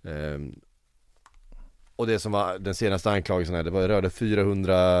 Och det som var den senaste anklagelsen här, det rörde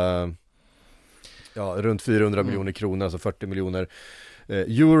runt 400 miljoner kronor, alltså 40 miljoner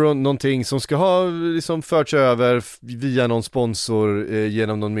euro, någonting som ska ha liksom förts över via någon sponsor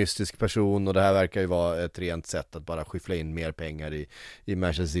genom någon mystisk person, och det här verkar ju vara ett rent sätt att bara skyffla in mer pengar i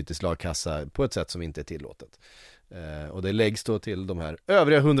Manchester Citys lagkassa på ett sätt som inte är tillåtet. Och det läggs då till de här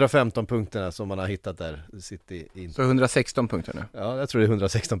övriga 115 punkterna som man har hittat där. Så 116 punkter nu? Ja, jag tror det är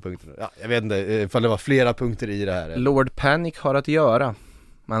 116 punkter nu. Ja, jag vet inte ifall det var flera punkter i det här. Eller? Lord Panic har att göra,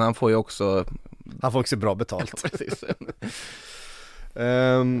 men han får ju också... Han får också bra betalt. Precis.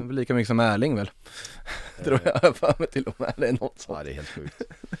 Lika mycket som Erling väl? Tror jag för mig till och med. Det är något sånt. Ja, det är helt sjukt.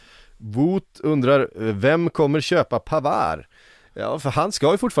 Wout undrar, vem kommer köpa Pavard? Ja, för han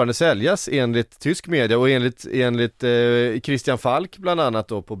ska ju fortfarande säljas enligt tysk media och enligt Christian Falk bland annat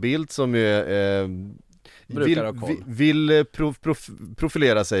då på Bild, som ju vill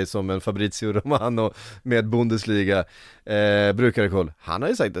profilera sig som en Fabrizio Romano med Bundesliga brukar koll. Han har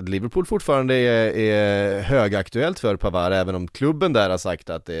ju sagt att Liverpool fortfarande är högaktuellt för Pavard, även om klubben där har sagt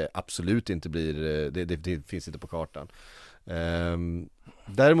att det absolut inte blir, det finns inte på kartan.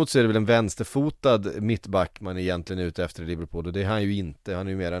 Däremot så är det väl en vänsterfotad mittback man egentligen är ute efter i Liverpool, och det är han ju inte. Han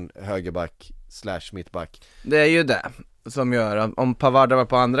är ju mer en högerback / mittback. Det är ju det som gör att om Pavard var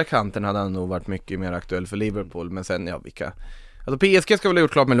på andra kanten hade han nog varit mycket mer aktuell för Liverpool. Men sen, ja, vilka... Alltså PSG ska väl ha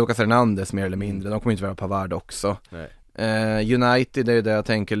gjort klart med Lucas Hernandez mer eller mindre. De kommer inte vara Pavard också. United är ju det jag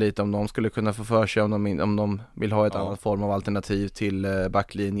tänker lite, om de skulle kunna få för sig om de vill ha ett annat form av alternativ till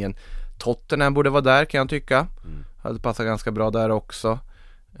backlinjen. Tottenham borde vara där, kan jag tycka. Hade passat ganska bra där också.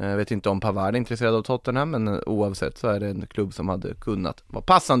 Jag vet inte om Pavard är intresserad av Tottenham, men oavsett så är det en klubb som hade kunnat vara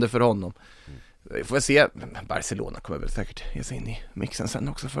passande för honom. Vi får se, Barcelona kommer väl säkert ge sig in i mixen sen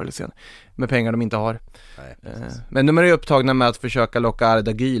också förr eller senare, med pengar de inte har. Men de är ju upptagna med att försöka locka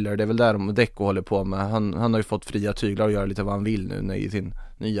Arda Güler. Det är väl där de Deco håller på med. Han har ju fått fria tyglar och göra lite vad han vill nu i sin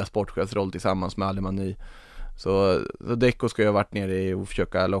nya sportchefsroll tillsammans med Alemany. Så Deco ska ju ha varit nere och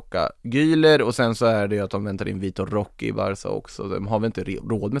försöka locka Güler, och sen så är det ju att de väntar in Vitor Roque i Barca också. De har väl inte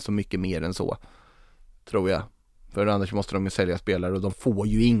råd med så mycket mer än så, tror jag. För annars måste de ju sälja spelare, och de får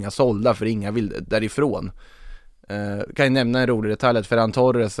ju inga sålda för inga vill därifrån. Kan jag nämna en rolig detalj att Ferran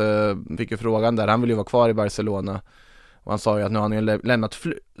Torres fick ju frågan där, han vill ju vara kvar i Barcelona. Och han sa ju att nu har han ju lämnat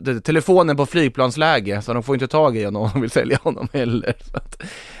telefonen på flygplansläge, så de får inte tag i honom om de vill sälja honom heller. Så att,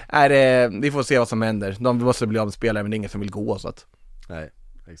 vi får se vad som händer. De måste bli av med spelare, men det är ingen som vill gå. Så att... Nej,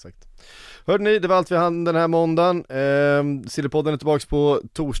 exakt. Hörde ni, det var allt vi hann den här måndagen. Sillypodden är tillbaka på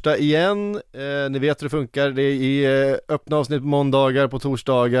torsdag igen. Ni vet hur det funkar. Det är i öppna avsnitt på måndagar. På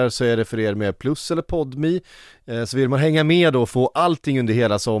torsdagar så är det för er med Plus eller Podmi. Så vill man hänga med då och få allting under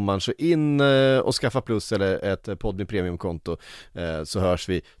hela sommaren, så in och skaffa Plus eller ett Podmi premiumkonto, så hörs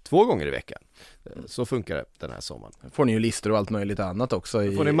vi 2 gånger i veckan. Så funkar det den här sommaren. Får ni ju listor och allt möjligt annat också i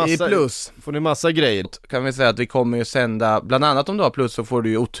plus. Får ni massa grejer. Kan vi säga att vi kommer ju sända, bland annat om du har plus så får du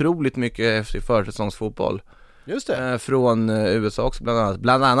ju otroligt mycket efter försäsongsfotboll. Just det. Från USA också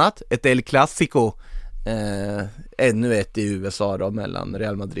bland annat ett El Clasico, ännu ett i USA då, mellan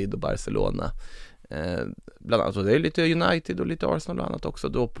Real Madrid och Barcelona. Bland annat, så det är lite United och lite Arsenal och annat också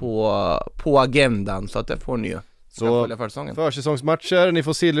då på agendan, så att det får ni ju. Så försäsongsmatcher, ni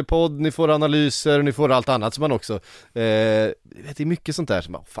får silverpodd, ni får analyser, ni får allt annat som man också det är mycket sånt där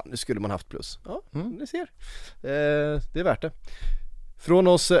som man, fan, nu skulle man haft plus. Ja, ni ser. Det är värt det. Från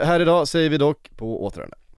oss här idag säger vi dock på återhörande.